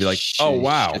somebody to be like, oh,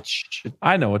 wow,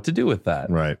 I know what to do with that.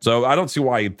 Right. So I don't see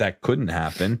why that couldn't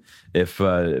happen if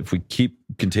we keep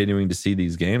continuing to see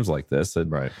these games like this.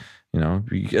 And, right.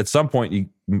 At some point you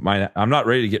might. I'm not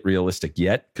ready to get realistic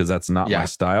yet because that's not my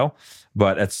style.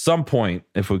 But at some point,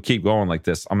 if we keep going like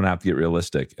this, I'm gonna have to get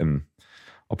realistic, and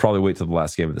I'll probably wait till the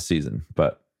last game of the season.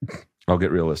 But I'll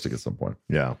get realistic at some point.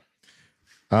 Yeah.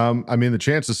 I mean, the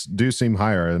chances do seem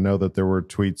higher. I know that there were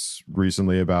tweets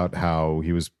recently about how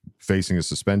he was facing a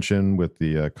suspension with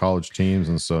the college teams,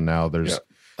 and so now there's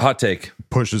hot take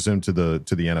pushes him to the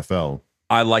NFL.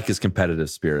 I like his competitive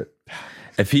spirit.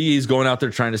 If he's going out there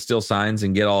trying to steal signs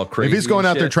and get all crazy, if he's going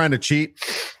out there trying to cheat,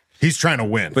 he's trying to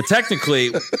win. But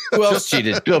technically, who else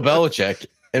cheated? Bill Belichick.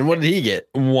 And what did he get?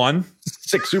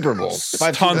 6 Super Bowls.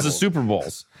 5 tons of Super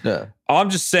Bowls. Yeah. I'm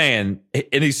just saying,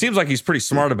 and he seems like he's pretty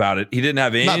smart about it. He didn't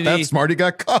have any. Not that smart. He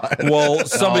got caught. Well,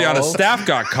 somebody on his staff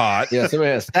got caught. Yeah,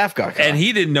 somebody on his staff got caught. And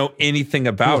he didn't know anything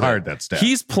about it. Hired that staff?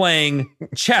 He's playing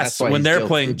chess when they're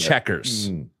playing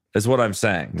checkers. Is what I'm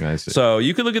saying. I see. So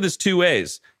you can look at this 2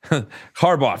 ways.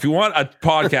 Harbaugh, if you want a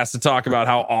podcast to talk about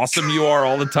how awesome you are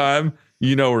all the time,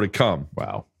 you know where to come.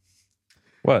 Wow.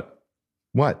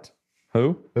 What?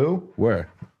 Who? Where?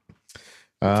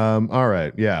 All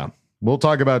right. Yeah. We'll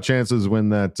talk about chances when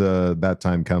that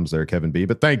time comes there, Kevin B.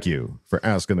 But thank you for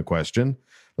asking the question.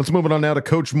 Let's move it on now to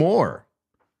Coach Moore,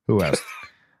 who asked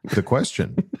the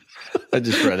question. I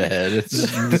just read ahead. It's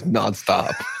just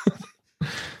nonstop.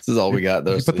 This is all we got.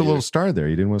 You put the little star there.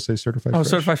 You didn't want to say certified fresh.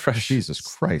 Certified fresh. Jesus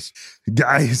Christ.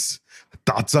 Guys,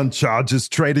 thoughts on Chargers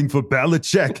trading for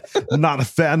Belichick? Not a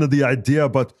fan of the idea,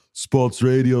 but sports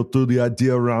radio threw the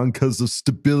idea around because of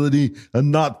stability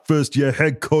and not first-year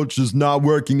head coaches not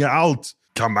working out.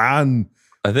 Come on.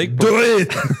 I think do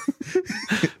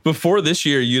it. Before this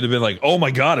year, you'd have been like, oh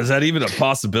my God, is that even a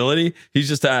possibility? He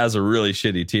just has a really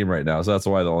shitty team right now. So that's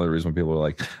why the only reason people are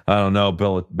like, I don't know,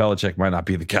 Belichick might not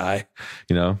be the guy,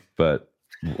 but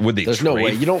would they? There's no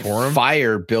way. You don't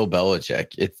fire Bill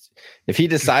Belichick. It's if he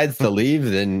decides to leave,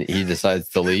 then he decides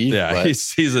to leave. Yeah,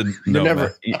 he's a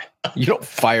you don't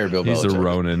fire Bill Belichick. He's a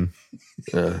Ronin.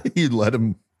 You let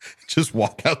him just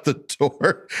walk out the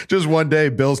door. Just one day,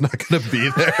 Bill's not going to be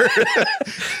there.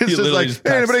 It's just like,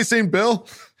 hey, anybody seen Bill?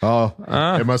 Oh,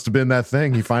 it must have been that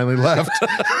thing. He finally left.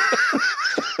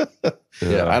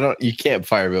 Yeah, you can't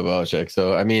fire Bill Belichick.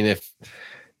 So, I mean, if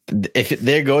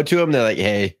they go to him, they're like,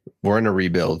 hey, we're in a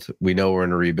rebuild. We know we're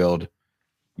in a rebuild.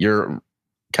 You're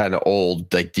kind of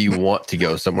old. Like, do you want to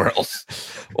go somewhere else?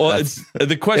 Well, it's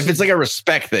the question. If it's like a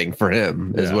respect thing for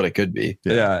him, is what it could be.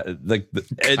 Yeah, like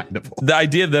the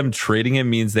idea of them trading him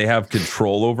means they have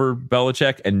control over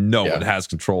Belichick, and no one has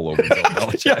control over Bill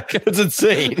Belichick. It's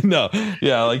insane. No,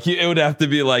 like it would have to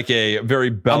be like a very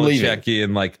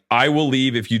Belichickian, like, I will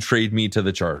leave if you trade me to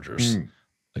the Chargers.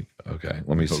 Like, okay,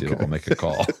 let me see. I'll make a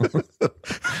call.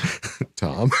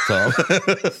 Tom.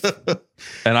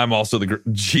 And I'm also the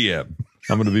GM.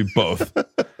 I'm going to be both.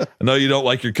 I know you don't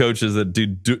like your coaches that do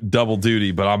double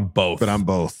duty, but I'm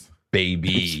both.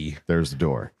 Baby. There's the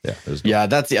door. Yeah,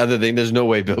 that's the other thing. There's no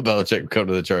way Bill Belichick would come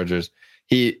to the Chargers.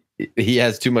 He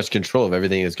has too much control of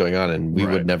everything that's going on, and we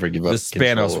would never give up. The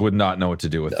Spanos would not know what to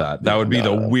do with that. That would be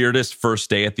the weirdest first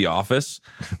day at the office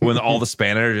when all the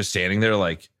Spanos are just standing there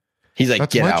like, he's like,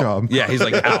 that's get my out. Job. Yeah, he's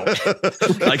like out.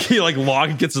 Like he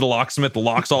gets to the locksmith,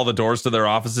 locks all the doors to their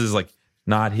offices. Like,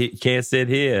 not here, can't sit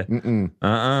here.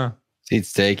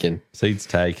 Seats taken.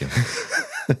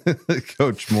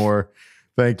 Coach Moore,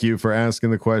 thank you for asking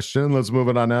the question. Let's move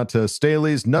it on now to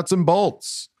Staley's Nuts and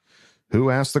Bolts, who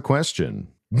asked the question: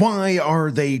 why are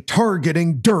they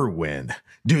targeting Derwin?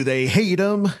 Do they hate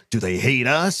him? Do they hate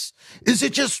us? Is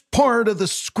it just part of the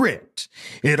script?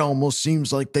 It almost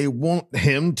seems like they want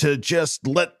him to just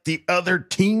let the other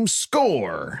team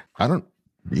score. Are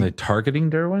they targeting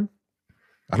Derwin?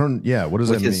 What does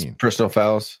that mean? Personal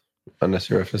fouls,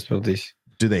 unnecessary roughness penalties.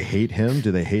 Do they hate him?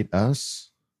 Do they hate us?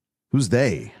 Who's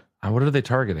they? What are they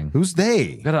targeting? Who's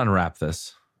they? Got to unwrap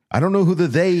this. I don't know who the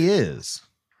they is.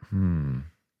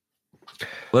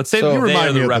 Let's say So- they remind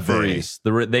are me the of the referees.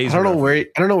 The I don't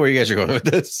know where you guys are going with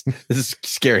this. This is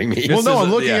scaring me. Well, no, is I'm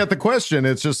a- looking yeah. at the question.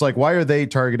 It's just like, why are they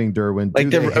targeting Derwin? Like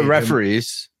Do they the hate him?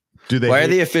 referees. Do they? Why are hate-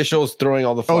 the officials throwing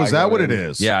all the flags? Oh, is that on what him? it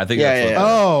is? Yeah, I think Yeah, that's yeah, what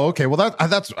yeah. Oh, okay. Well,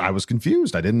 that's. I was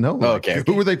confused. I didn't know. Oh, Like, okay.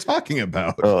 Who were they talking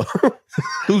about? Oh.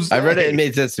 Who's I read it. they? It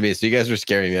made sense to me. So you guys were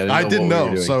scaring me. I didn't what we were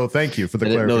know. doing. So thank you for the I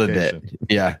didn't know the clarification. bit.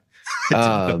 Yeah.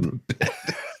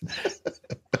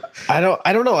 I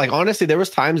don't know. Like honestly, there was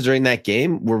times during that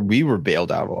game where we were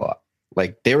bailed out a lot.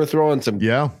 Like they were throwing some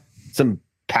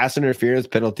pass interference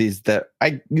penalties that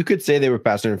you could say they were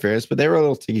pass interference, but they were a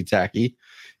little ticky tacky,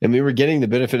 and we were getting the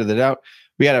benefit of the doubt.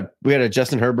 We had a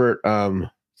Justin Herbert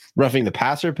roughing the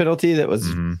passer penalty that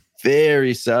was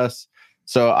very sus.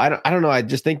 So I don't know. I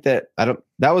just think that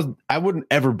I wouldn't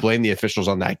ever blame the officials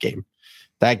on that game.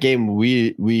 That game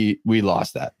we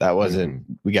lost that. That wasn't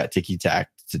we got ticky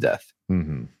tacked to death.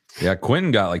 Mm-hmm. Yeah,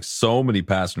 Quentin got like so many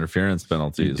pass interference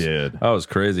penalties. He did. That was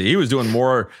crazy. He was doing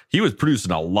more. He was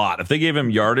producing a lot. If they gave him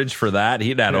yardage for that,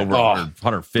 he'd had over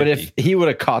 150. But if he would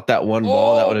have caught that one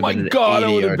ball, that would have my been an God, it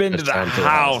 80 would have yard been to the touchdown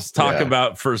house. Talk Yeah.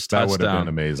 about first That touchdown. would have been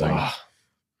amazing.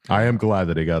 I am glad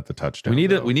that he got the touchdown.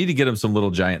 We need to get him some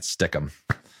little giant stickum.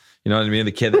 You know what I mean?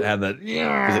 The kid that had that,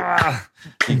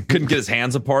 he couldn't get his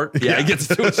hands apart. Yeah, he gets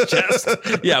to his chest.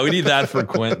 Yeah, we need that for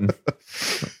Quentin.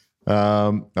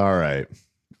 All right.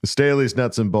 Staley's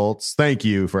Nuts and Bolts. Thank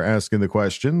you for asking the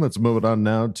question. Let's move it on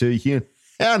now to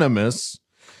Unanimous,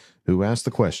 who asked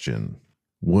the question.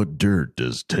 What dirt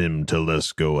does Tim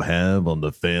Telesco have on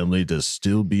the family to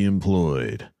still be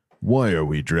employed? Why are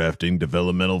we drafting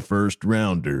developmental first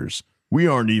rounders? We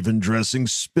aren't even dressing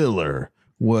Spiller.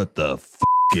 What the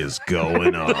is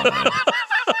going on?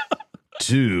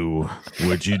 2,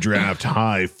 would you draft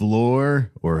high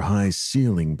floor or high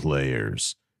ceiling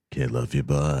players? Can't love you,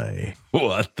 bye.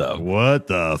 What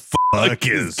the fuck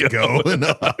is going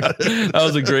on? That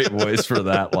was a great voice for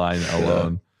that line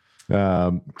alone.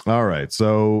 All right.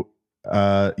 So,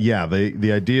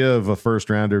 the idea of a first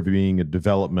rounder being a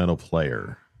developmental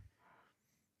player.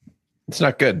 It's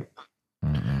not good.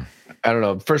 I don't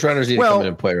know. First rounders need to come in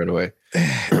and play right away.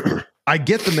 I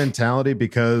get the mentality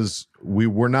because we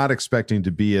were not expecting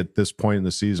to be at this point in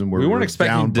the season where We weren't we're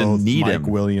expecting down to both need Mike him.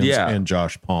 Williams Yeah. and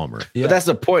Josh Palmer. But that's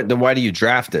the point. Then why do you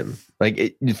draft him?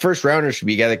 Like the first rounder should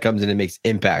be a guy that comes in and makes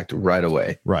impact right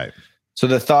away. Right. So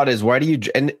the thought is, why do you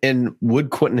and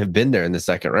would Quentin have been there in the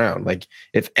second round? Like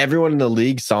if everyone in the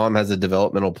league saw him as a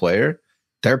developmental player,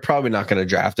 they're probably not going to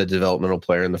draft a developmental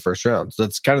player in the first round. So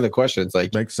that's kind of the question. It's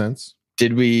like, makes sense.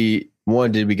 Did we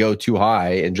go too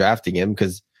high in drafting him?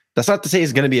 Because that's not to say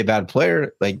he's going to be a bad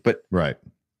player. Like, but right.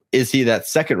 Is he that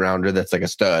second rounder that's like a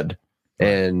stud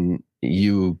and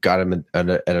you got him at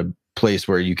a place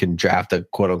where you can draft a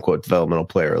quote unquote developmental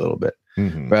player a little bit?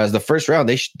 Mm-hmm. Whereas the first round,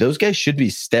 those guys should be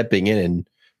stepping in and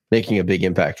making a big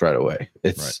impact right away.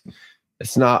 It's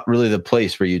not really the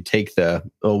place where you take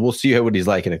we'll see what he's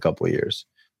like in a couple of years.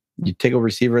 You take a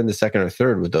receiver in the second or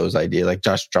third with those ideas, like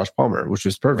Josh Palmer, which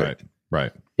was perfect.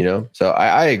 Right. You know, so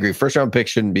I agree. First round pick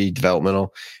shouldn't be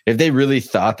developmental. If they really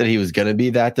thought that he was going to be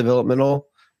that developmental,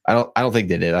 I don't think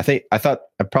they did. They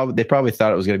probably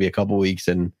thought it was going to be a couple weeks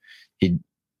and he'd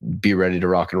be ready to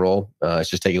rock and roll. It's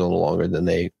just taking a little longer than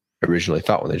they originally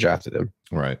thought when they drafted him.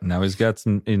 Right. Now he's got a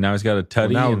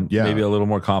tutty and maybe a little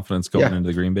more confidence going into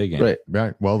the Green Bay game.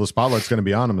 Right. Well, the spotlight's going to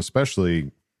be on him,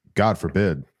 especially, God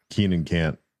forbid, Keenan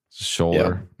can't.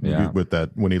 Shoulder. Yeah. With that,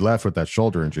 when he left with that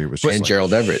shoulder injury, it was and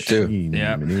Gerald Everett too.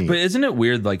 Yeah. But isn't it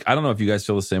weird? Like, I don't know if you guys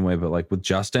feel the same way, but like with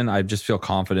Justin, I just feel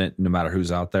confident no matter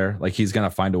who's out there. Like he's going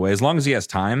to find a way. As long as he has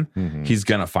time, he's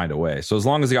going to find a way. So as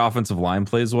long as the offensive line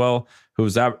plays well,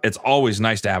 it's always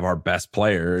nice to have our best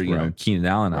player, you know, Keenan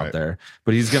Allen out there,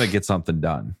 but he's going to get something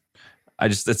done.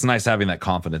 It's nice having that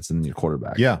confidence in your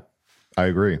quarterback. Yeah, I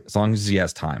agree. As long as he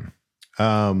has time.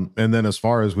 And then as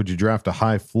far as would you draft a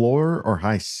high floor or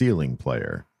high ceiling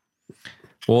player?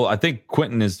 Well, I think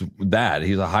Quentin is that.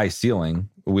 He's a high ceiling.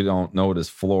 We don't know what his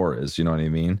floor is. You know what I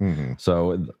mean?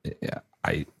 So yeah,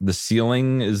 the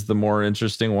ceiling is the more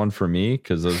interesting one for me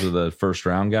because those are the first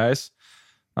round guys.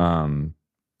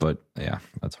 But yeah,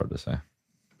 that's hard to say.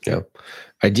 Yeah.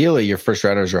 Ideally, your first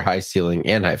rounders are high ceiling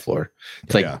and high floor.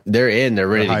 It's like they're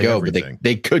ready to go, but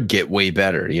they could get way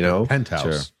better, you know? Penthouse.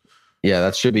 Sure. Yeah,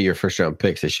 that should be your first round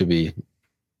picks. They should be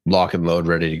lock and load,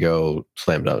 ready to go,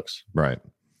 slam dunks. Right.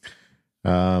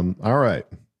 All right.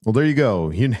 Well, there you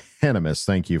go. Unanimous.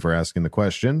 Thank you for asking the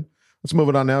question. Let's move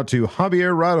it on now to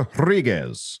Javier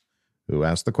Rodriguez, who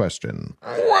asked the question.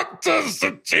 What does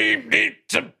the team need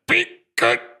to beat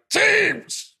good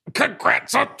teams?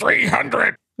 Congrats on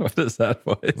 300. What is that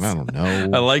voice? I don't know.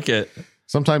 I like it.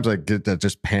 Sometimes I get that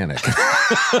just panic.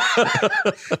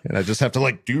 And I just have to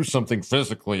like do something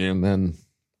physically, and then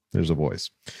there's a voice.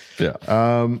 Yeah.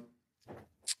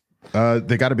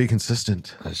 They got to be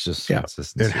consistent. It's just Yeah.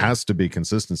 consistency. It has to be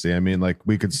consistency. I mean, like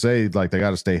we could say like they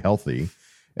got to stay healthy,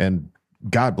 and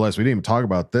God bless. We didn't even talk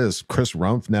about this. Chris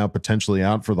Rumpf now potentially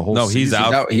out for the whole No, season. he's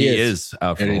out. out. He He is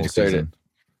out for And the he whole declared season.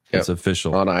 Yep. It's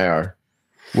official. on IR.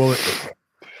 Well,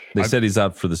 They said he's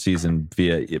out for the season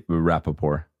via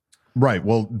Rappaport. right.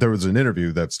 Well, there was an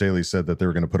interview that Staley said that they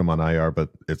were going to put him on IR, but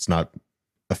it's not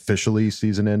officially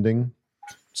season ending.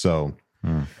 So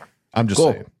I'm just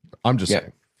Cool. saying. I'm just Yeah.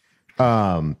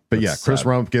 saying. But yeah, That's Chris sad.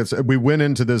 Rumpf gets. We went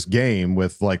into this game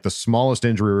with like the smallest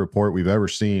injury report we've ever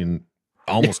seen,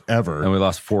 almost ever. And we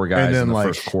lost 4 guys And then, in the like,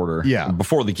 first quarter. yeah.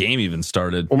 Before the game even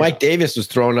started. Well, Mike Davis was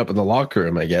throwing up in the locker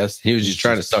room, I guess. He was just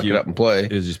trying to suck it up and play.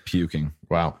 He was just puking.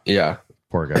 Wow, Yeah.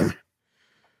 poor guy.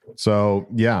 So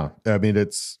yeah, I mean,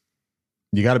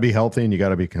 you got to be healthy and you got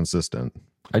to be consistent.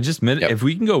 I just if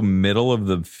we can go middle of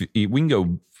we can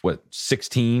go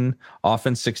 16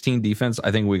 offense, 16 defense.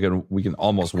 I think we can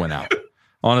almost win out.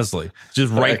 Honestly,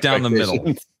 just right down the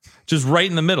middle. Just right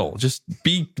in the middle. Just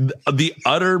be the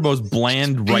utter most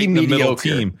bland right in the middle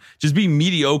team. Just be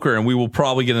mediocre, and we will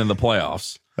probably get into the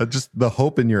playoffs. Just the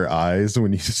hope in your eyes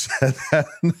when you said that,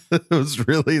 it was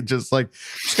really just like,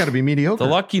 just got to be mediocre. The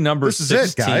lucky number This is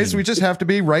 16. it, guys. We just have to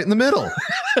be right in the middle.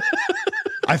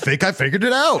 I think I figured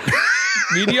it out.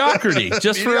 Mediocrity,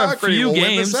 just for a Mediocrity few will win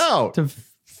games this out. to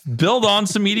build on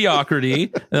some mediocrity,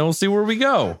 and then we'll see where we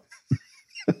go.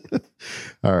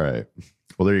 All right.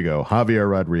 Well, there you go. Javier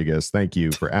Rodriguez, thank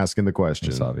you for asking the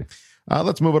question. Thanks, Javi.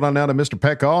 Let's move it on now to Mr.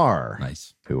 Pekar.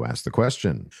 Nice. Who asked the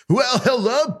question? Well,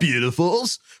 hello,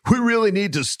 beautifuls. We really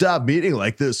need to stop meeting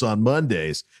like this on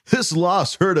Mondays. This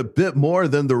loss hurt a bit more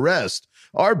than the rest.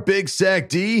 Our big sack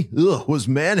D was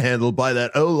manhandled by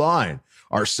that O-line.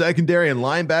 Our secondary and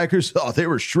linebackers, they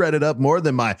were shredded up more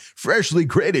than my freshly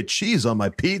grated cheese on my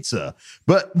pizza.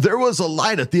 But there was a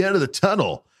light at the end of the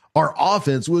tunnel. Our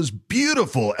offense was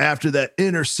beautiful after that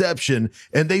interception,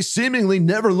 and they seemingly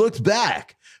never looked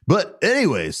back. But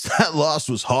anyways, that loss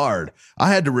was hard.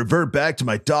 I had to revert back to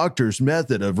my doctor's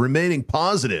method of remaining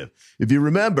positive. If you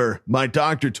remember, my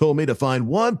doctor told me to find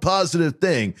one positive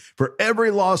thing for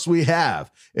every loss we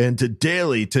have and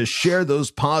to share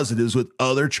those positives with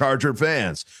other Charger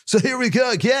fans. So here we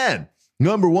go again.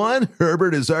 Number 1,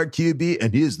 Herbert is our QB,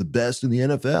 and he is the best in the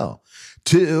NFL.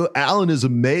 2, Allen is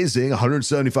amazing,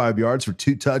 175 yards for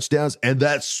 2 touchdowns, and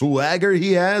that swagger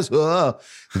he has.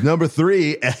 Number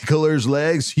 3, Eckler's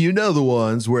legs, you know the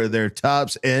ones where their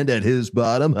tops end at his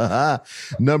bottom.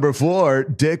 Number 4,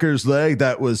 Dicker's leg,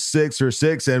 that was 6 for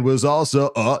 6 and was also,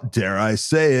 dare I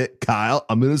say it, Kyle,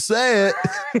 I'm going to say it,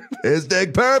 his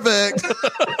dick perfect.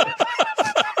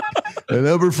 And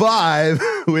number 5,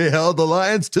 we held the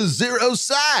Lions to 0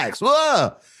 sacks.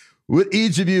 Whoa. Would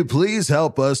each of you please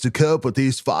help us to cope with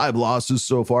these 5 losses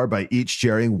so far by each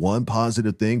sharing one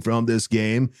positive thing from this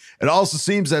game? It also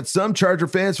seems that some Charger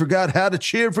fans forgot how to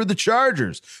cheer for the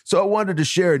Chargers. So I wanted to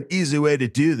share an easy way to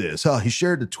do this. He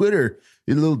shared a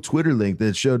little Twitter link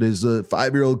that showed his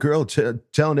 5-year-old girl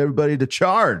telling everybody to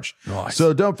charge. Nice.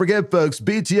 So don't forget, folks,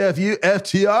 BTFU,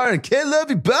 FTR, and Kid Love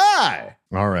you. Bye.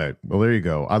 All right. Well, there you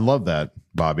go. I love that,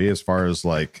 Bobby, as far as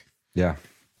like, yeah.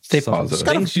 Stay positive.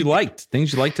 Things you liked in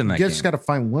that game. You just got to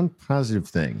find one positive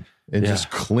thing and just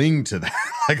cling to that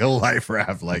like a life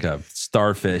raft, like a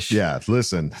starfish. Yeah.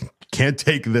 Listen, can't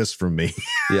take this from me.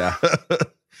 Yeah.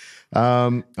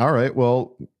 All right.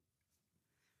 Well,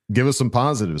 give us some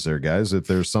positives there, guys. If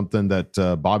there's something that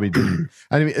Bobby didn't,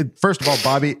 I mean, first of all,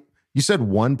 Bobby, you said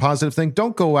one positive thing.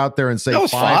 Don't go out there and say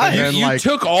 5. And you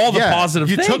took all the positive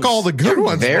things. You took all the good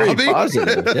ones, very Bobby.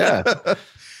 positive. Yeah.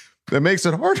 That makes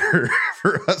it harder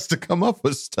for us to come up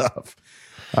with stuff.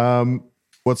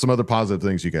 What's some other positive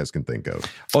things you guys can think of?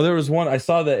 Oh, there was one. I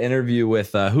saw the interview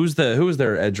with who was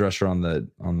their edge rusher on the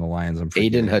Lions?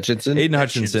 Aiden Hutchinson. Aiden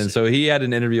Hutchinson. So he had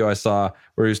an interview I saw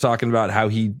where he was talking about how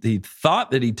he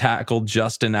thought that he tackled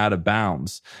Justin out of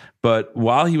bounds, but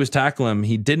while he was tackling him,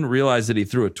 he didn't realize that he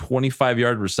threw a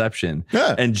 25-yard reception.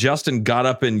 Yeah. And Justin got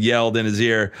up and yelled in his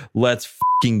ear, "Let's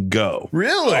fucking go!"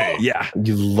 Really? Yeah.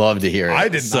 You love to hear it. I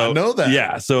did not know that.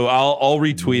 Yeah. So I'll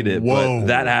retweet it. Whoa. But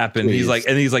that happened. Please.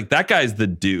 He's like, that guy's the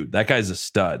dude. That guy's a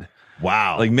stud.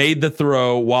 Wow. Like made the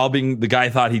throw while the guy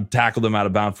thought he tackled him out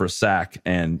of bounds for a sack,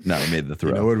 and no, he made the throw.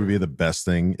 You know what would be the best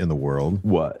thing in the world?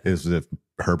 What? Is if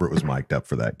Herbert was mic'd up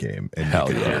for that game and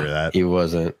you could hear that. He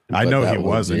wasn't. I know he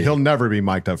wasn't. He'll never be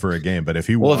mic'd up for a game, but if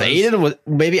he well, was. if Aiden was,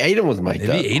 maybe Aiden was mic'd up.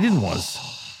 Maybe Aiden was.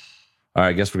 All right,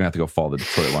 I guess we're gonna have to go follow the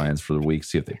Detroit Lions for the week,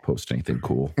 see if they post anything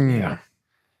cool. Yeah.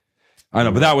 I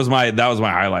know, but that was my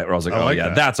highlight where I was like, I oh like yeah,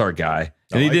 that. that's our guy.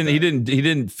 And like he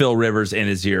didn't fill Rivers in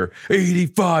his ear.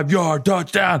 85-yard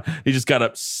touchdown. He just got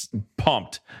up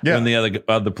pumped when the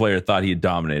other player thought he had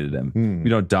dominated him. You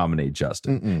don't dominate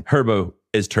Justin. Herbo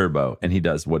is Turbo, and he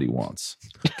does what he wants.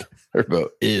 Herbo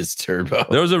is Turbo.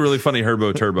 There was a really funny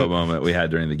Herbo Turbo moment we had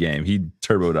during the game. He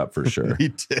turboed up for sure. He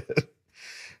did.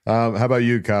 How about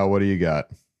you, Kyle? What do you got?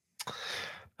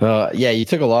 Yeah, you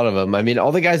took a lot of them. I mean,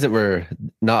 all the guys that were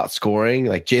not scoring,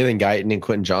 like Jalen Guyton and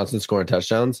Quentin Johnson scoring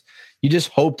touchdowns, you just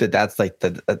hope that that's like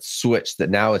that switch,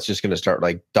 that now it's just going to start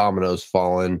like dominoes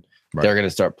falling. Right. They're going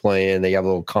to start playing. They have a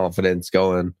little confidence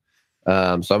going. So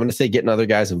I'm going to say getting other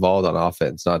guys involved on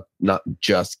offense, not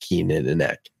just Keenan and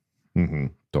Eck. Mm-hmm.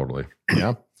 Totally.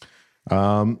 Yeah.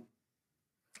 And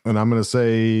I'm going to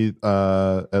say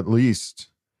at least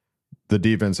the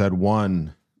defense had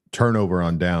one turnover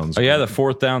on downs. Oh yeah, the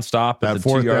fourth down stop at the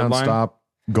 2 yard line. Stop,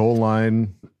 goal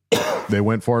line. They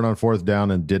went for it on fourth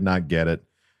down and did not get it.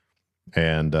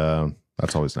 And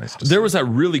that's always nice to see. There was that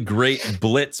really great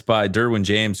blitz by Derwin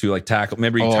James who like tackled.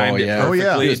 Remember he timed it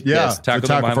perfectly. Tackled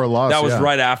tackle for a loss. That was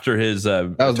right after his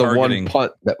that was targeting. the one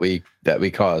punt that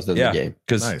we caused in the game.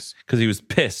 Because he was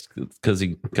pissed because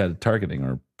he got a targeting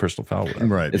or personal foul.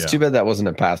 Right. It's too bad that wasn't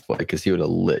a pass play because he would have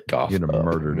lit Goff. He'd have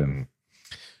murdered him.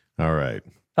 All right.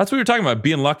 That's what we were talking about,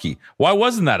 being lucky. Why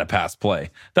wasn't that a pass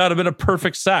play? That would have been a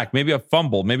perfect sack, maybe a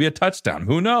fumble, maybe a touchdown.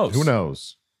 Who knows? Who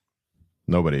knows?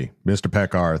 Nobody. Mr.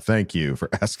 Pekar, thank you for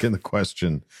asking the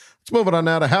question. Let's move it on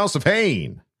now to House of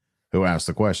Hain, who asked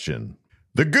the question.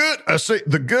 The good, I say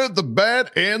the good, the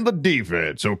bad, and the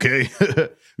defense, okay?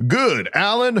 Good.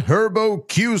 Allen, Herbo,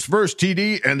 Q's first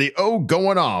TD, and the O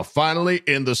going off finally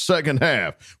in the second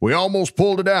half. We almost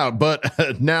pulled it out,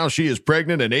 but now she is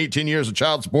pregnant and 18 years of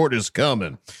child support is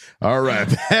coming. All right.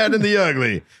 Bad and the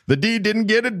ugly. The D didn't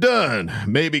get it done.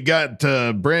 Maybe got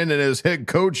Brandon as head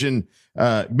coach and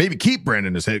maybe keep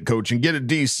Brandon as head coach and get a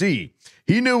DC.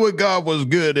 He knew what God was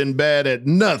good and bad at.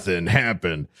 Nothing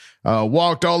happened.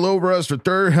 Walked all over us for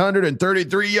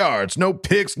 333 yards. No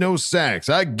picks, no sacks.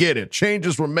 I get it.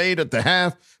 Changes were made at the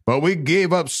half, but we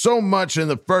gave up so much in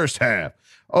the first half.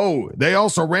 Oh, they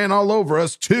also ran all over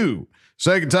us too.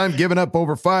 Second time giving up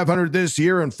over 500 this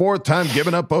year, and fourth time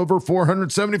giving up over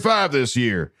 475 this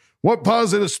year. What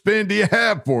positive spin do you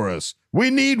have for us? We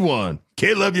need one.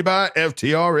 Kid, love you by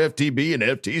FTR, FTB, and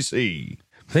FTC.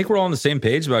 I think we're all on the same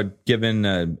page about giving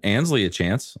Ansley a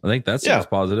chance. I think that sounds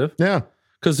positive. Yeah.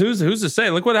 Because who's to say?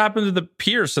 Look what happened to the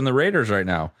Pierce and the Raiders right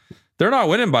now. They're not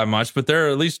winning by much, but they're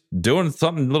at least doing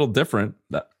something a little different.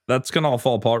 That's going to all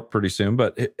fall apart pretty soon,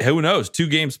 but who knows?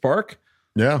 2-game spark?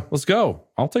 Yeah. Let's go.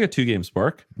 I'll take a 2-game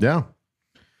spark. Yeah.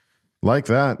 Like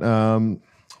that.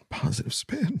 Positive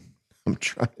spin. I'm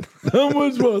trying. How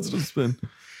much positive spin?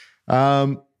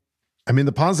 I mean,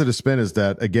 the positive spin is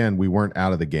that, again, we weren't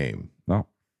out of the game. No.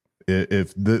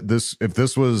 If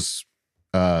this was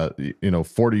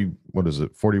 40, what is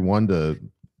it, 41 to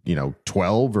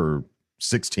 12 or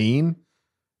 16,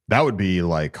 that would be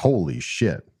like, holy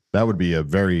shit. That would be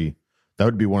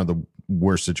one of the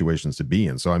worst situations to be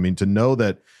in. So I mean, to know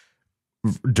that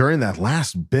during that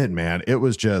last bit, man, it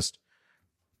was just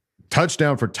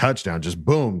touchdown for touchdown, just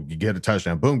boom, you get a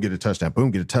touchdown, boom, get a touchdown,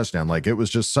 boom, get a touchdown. Like, it was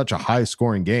just such a high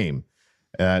scoring game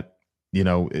that,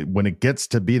 when it gets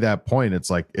to be that point, it's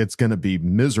like, it's going to be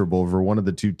miserable for one of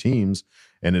the two teams.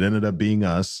 And it ended up being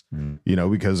us,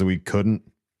 because we couldn't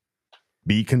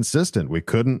be consistent. We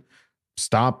couldn't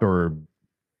stop or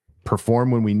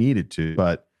perform when we needed to.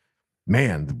 But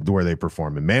man, were they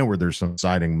performing? Man, were there some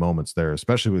exciting moments there,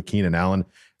 especially with Keenan Allen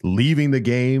leaving the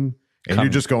game. And you're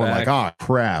just going back. Like, oh,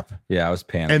 crap. Yeah, I was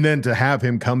panicking. And then to have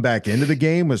him come back into the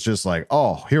game was just like,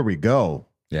 oh, here we go.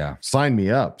 Yeah. Sign me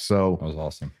up. So that was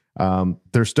awesome.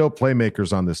 There's still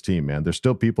playmakers on this team, man. There's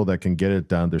still people that can get it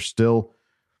done. There's still,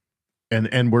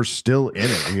 and we're still in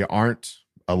it. We aren't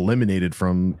eliminated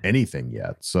from anything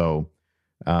yet. So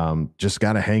just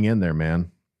got to hang in there,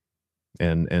 man.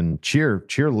 And cheer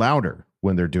louder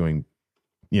when they're doing,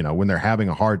 when they're having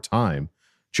a hard time.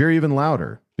 Cheer even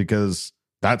louder, because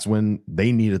that's when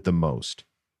they need it the most.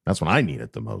 That's when I need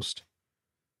it the most.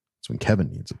 That's when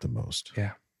Kevin needs it the most.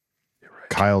 Yeah. You're right.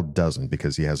 Kyle doesn't,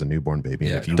 because he has a newborn baby.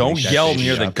 Yeah. And if you don't yell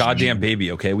near the goddamn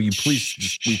baby, okay? Will you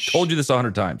please? We told you this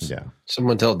 100 times. Yeah.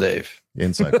 Someone tell Dave.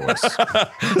 Inside voice.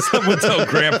 Someone tell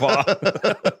Grandpa.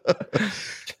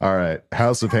 All right.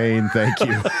 House of Hain, thank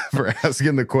you for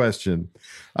asking the question.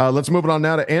 Let's move it on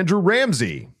now to Andrew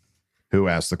Ramsey, who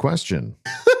asked the question.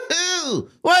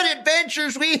 What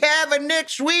adventures we having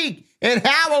next week, and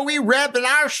how are we repping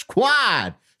our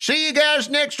squad? See you guys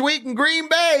next week in Green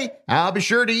Bay. I'll be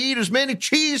sure to eat as many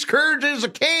cheese curds as I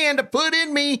can to put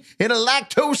in me in a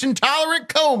lactose-intolerant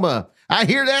coma. I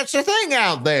hear that's a thing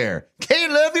out there. Okay,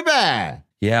 love you, bye.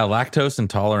 Yeah, lactose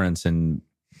intolerance in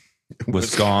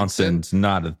Wisconsin's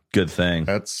not a good thing.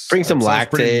 Bring some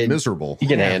Lactaid. Miserable. You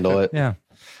can handle it. Yeah.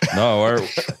 No,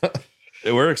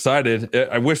 we're excited.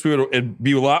 I wish it'd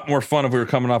be a lot more fun if we were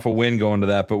coming off a win going to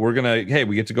that, but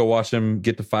we get to go watch them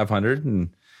get to 500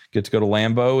 and get to go to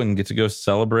Lambeau and get to go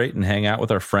celebrate and hang out with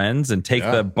our friends and take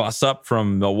the bus up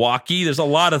from Milwaukee. There's a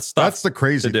lot of stuff. That's the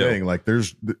crazy thing. Like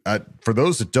there's, for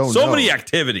those that don't know. So many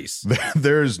activities.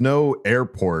 There's no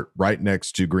airport right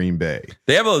next to Green Bay.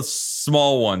 They have a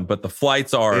small one, but the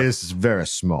flights It's very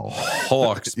small.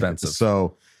 Whole expensive.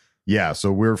 So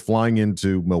we're flying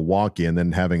into Milwaukee and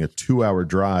then having a 2-hour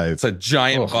drive. It's a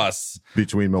giant bus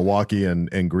between Milwaukee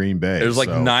and Green Bay. There's there's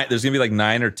gonna be like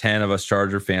 9 or 10 of us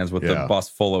Charger fans with the bus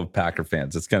full of Packer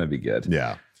fans. It's gonna be good.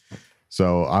 Yeah.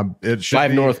 So it should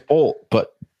 5 North Pole,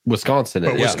 but Wisconsin.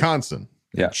 Wisconsin.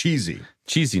 Yeah. Cheesy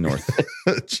North.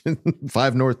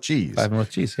 5 North cheese. 5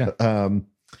 North cheese. Yeah.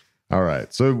 All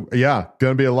right. So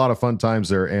gonna be a lot of fun times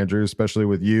there, Andrew, especially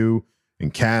with you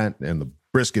and Kat and the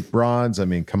Brisket Bronze. I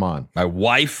mean, come on. My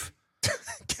wife.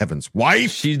 Kevin's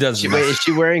wife. She does. Is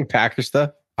she wearing Packer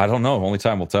stuff? I don't know. Only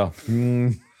time will tell.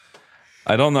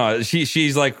 I don't know.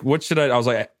 She's like, what should I was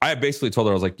like, I basically told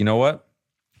her, I was like, you know what?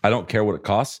 I don't care what it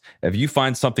costs. If you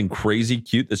find something crazy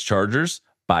cute that's Chargers,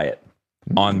 buy it.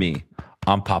 On me.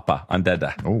 I'm Papa. I'm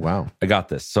Dada. Oh, wow. I got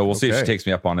this. So we'll see if she takes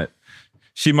me up on it.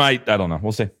 She might. I don't know.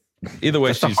 We'll see. Either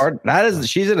way,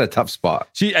 she's in a tough spot.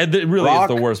 It really is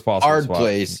the worst possible hard spot.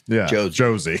 place. Yeah,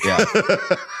 Josie. Yeah.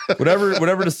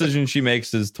 whatever decision she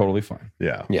makes is totally fine.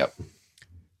 Yeah. Yep.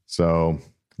 So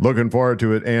looking forward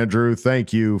to it, Andrew.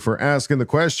 Thank you for asking the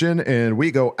question. And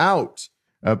we go out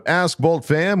of Ask Bolt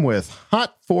Fam with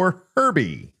Hot for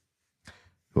Herbie,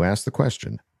 who asked the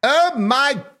question. Oh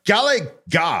my golly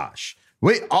gosh.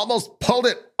 We almost pulled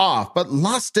it off, but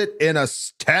lost it in a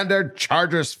standard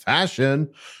Chargers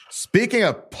fashion. Speaking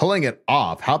of pulling it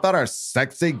off, how about our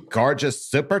sexy, gorgeous,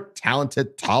 super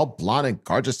talented, tall, blonde, and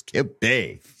gorgeous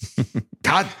QB?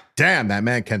 God damn, that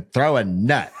man can throw a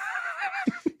nut.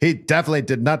 He definitely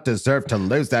did not deserve to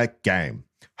lose that game.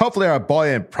 Hopefully our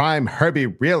boy in prime Herbie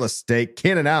real estate,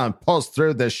 Keenan Allen, pulls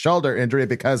through this shoulder injury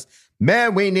because,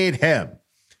 man, we need him.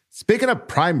 Speaking of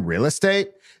prime real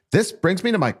estate, this brings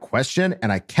me to my question,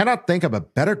 and I cannot think of a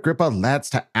better group of lads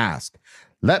to ask.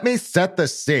 Let me set the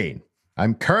scene.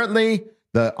 I'm currently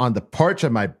on the porch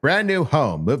of my brand new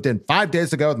home, moved in 5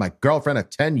 days ago with my girlfriend of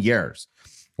 10 years,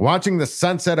 watching the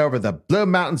sunset over the blue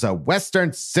mountains of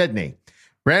Western Sydney.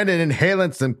 Brandon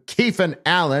inhaling some Keefan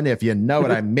Allen, if you know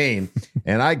what I mean.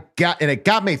 And it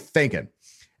got me thinking,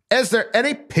 is there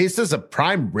any pieces of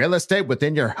prime real estate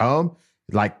within your home,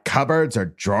 like cupboards or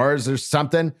drawers or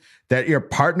something, that your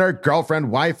partner,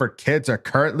 girlfriend, wife, or kids are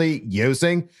currently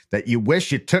using that you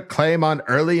wish you took claim on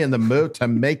early in the move to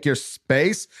make your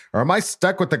space? Or am I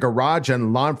stuck with the garage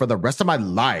and lawn for the rest of my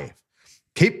life?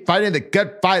 Keep fighting the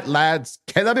good fight, lads.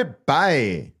 Okay, love you.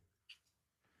 Bye.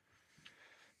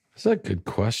 That's a good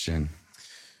question.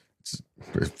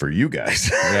 For you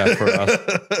guys. Yeah, for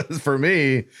us. For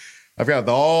me, I've got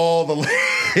all the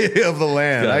lay of the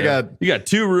land. You got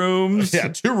 2 rooms. Yeah,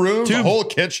 2 rooms, a whole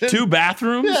kitchen, 2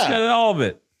 bathrooms. Yeah. Got all of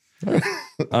it.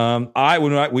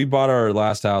 When we bought our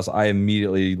last house, I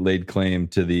immediately laid claim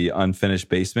to the unfinished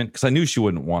basement because I knew she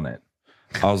wouldn't want it.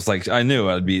 I was like, I knew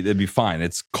it'd be fine.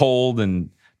 It's cold and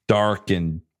dark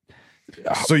and.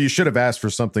 So you should have asked for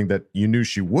something that you knew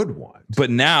she would want. But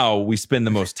now we spend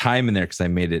the most time in there because I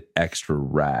made it extra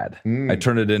rad. I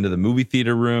turned it into the movie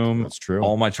theater room. That's true.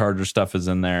 All my Charger stuff is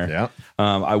in there. Yeah.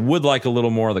 I would like a little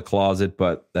more of the closet,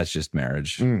 but that's just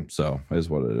marriage. So it is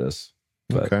what it is.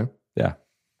 But, okay. Yeah.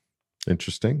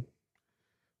 Interesting.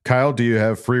 Kyle, do you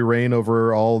have free reign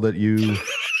over all that you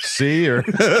see? Or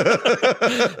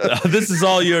this is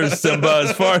all yours, Simba,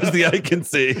 as far as the eye can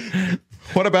see.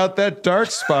 What about that dark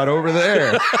spot over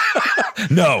there?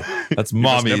 No, that's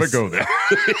mommy's. Never go there.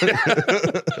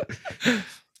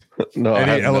 No,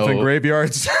 any elephant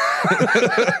graveyards?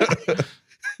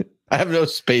 I have no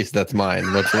space that's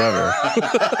mine whatsoever.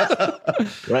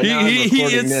 Right now, he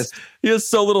has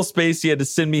so little space. He had to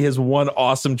send me his one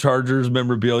awesome Chargers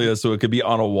memorabilia so it could be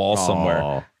on a wall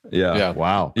somewhere. Yeah.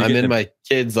 Wow. I'm in my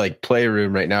kid's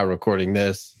playroom right now recording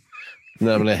this. And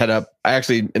then I'm gonna head up. I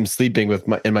actually am sleeping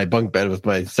in my bunk bed with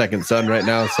my second son right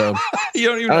now, so I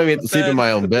don't even get to sleep in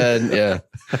my own bed. Yeah,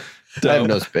 I have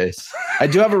no space. I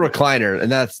do have a recliner,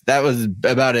 and that was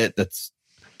about it. That's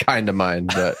kind of mine,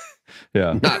 but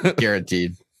yeah, not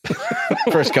guaranteed.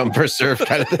 First come, first serve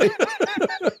kind of thing.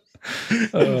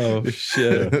 Oh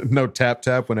shit! No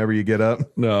tap whenever you get up.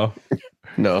 No.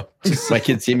 My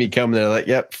kids see me coming. They're like,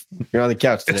 "Yep, you're on the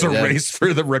couch today." It's a Dad. race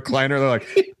for the recliner. They're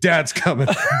like, "Dad's coming.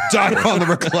 Dive on the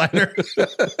recliner."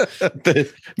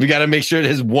 We got to make sure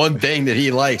his one thing that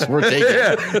he likes, we're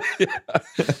taking.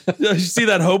 You see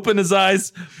that hope in his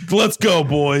eyes? Let's go,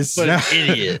 boys. What an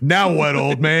idiot! Now what,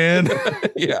 old man?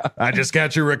 Yeah, I just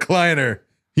got your recliner.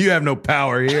 You have no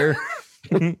power here.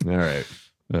 All right.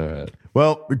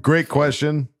 Well, great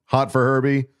question. Hot for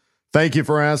Herbie. Thank you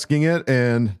for asking it.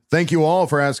 And thank you all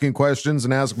for asking questions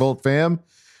and Ask Bolt Fam.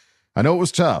 I know it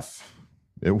was tough.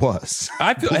 It was.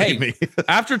 I feel, hey,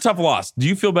 after a tough loss, do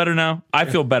you feel better now? I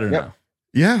feel better now.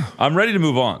 Yeah. I'm ready to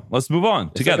move on. Let's move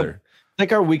on together.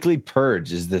 Like our weekly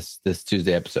purge is this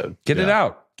Tuesday episode. Get it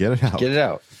out. Get it out. Get it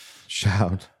out.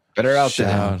 Shout. Better out than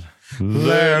down.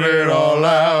 Let it all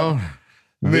out.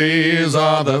 These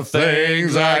are the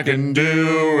things I can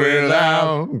do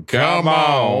without. Come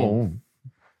on.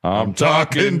 I'm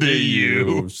talking to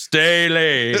you. Stay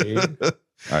late. All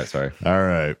right, sorry. All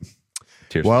right.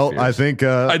 Tears. Well, I think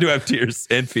I do have tears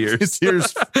and fears.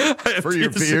 Tears for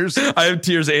your fears. I have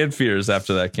tears and fears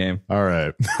after that game. All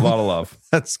right. A lot of love.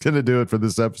 That's going to do it for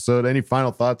this episode. Any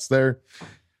final thoughts there?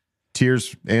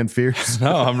 Tears and fears?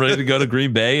 No, I'm ready to go to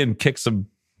Green Bay and kick some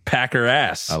Packer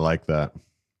ass. I like that.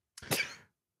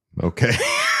 Okay.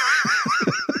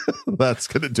 That's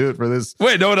going to do it for this.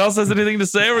 Wait, no one else has anything to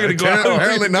say? We're going to go out.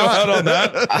 Apparently not. On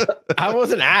that. I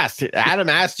wasn't asked. Adam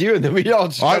asked you, and then we all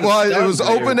just it was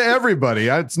open to everybody.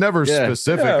 It's never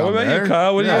specific. Yeah, what about you,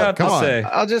 Kyle? What do you have to say?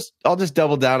 I'll just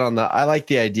double down on I like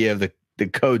the idea of the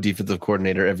co-defensive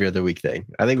coordinator every other week thing.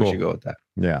 I think we should go with that.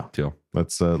 Yeah. Deal.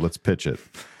 Let's pitch it.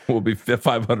 We'll be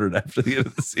 500 after the end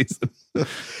of the season.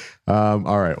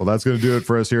 All right. Well, that's going to do it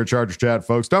for us here at Chargers Chat,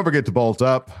 folks. Don't forget to bolt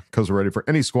up because we're ready for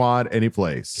any squad, any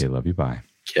place. Okay, love you. Bye.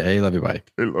 Okay, love you. Bye.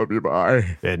 Hey, love you.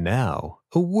 Bye. And now,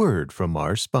 a word from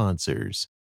our sponsors.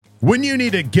 When you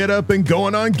need to get up and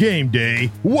going on game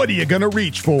day, what are you going to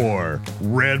reach for?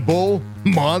 Red Bull?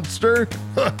 Monster?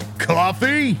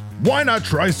 Coffee? Why not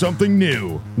try something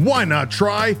new? Why not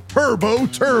try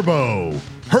Herbo Turbo?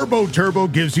 Herbo Turbo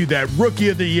gives you that Rookie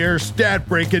of the Year,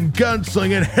 stat-breaking,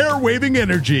 gunslinging, hair-waving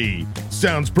energy.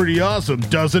 Sounds pretty awesome,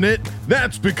 doesn't it?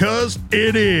 That's because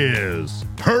it is.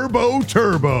 Herbo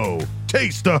Turbo.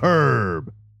 Taste the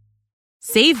herb.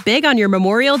 Save big on your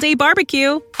Memorial Day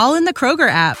barbecue, all in the Kroger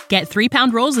app. Get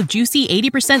 3-pound rolls of juicy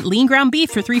 80% lean ground beef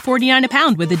for $3.49 a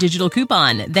pound with a digital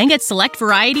coupon. Then get select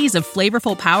varieties of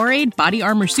flavorful Powerade, Body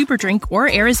Armor Super Drink,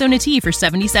 or Arizona tea for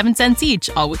 77 cents each,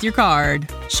 all with your card.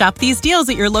 Shop these deals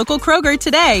at your local Kroger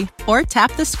today, or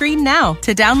tap the screen now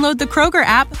to download the Kroger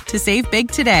app to save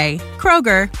big today.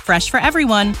 Kroger, fresh for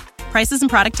everyone. Prices and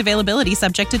product availability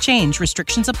subject to change.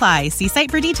 Restrictions apply. See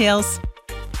site for details.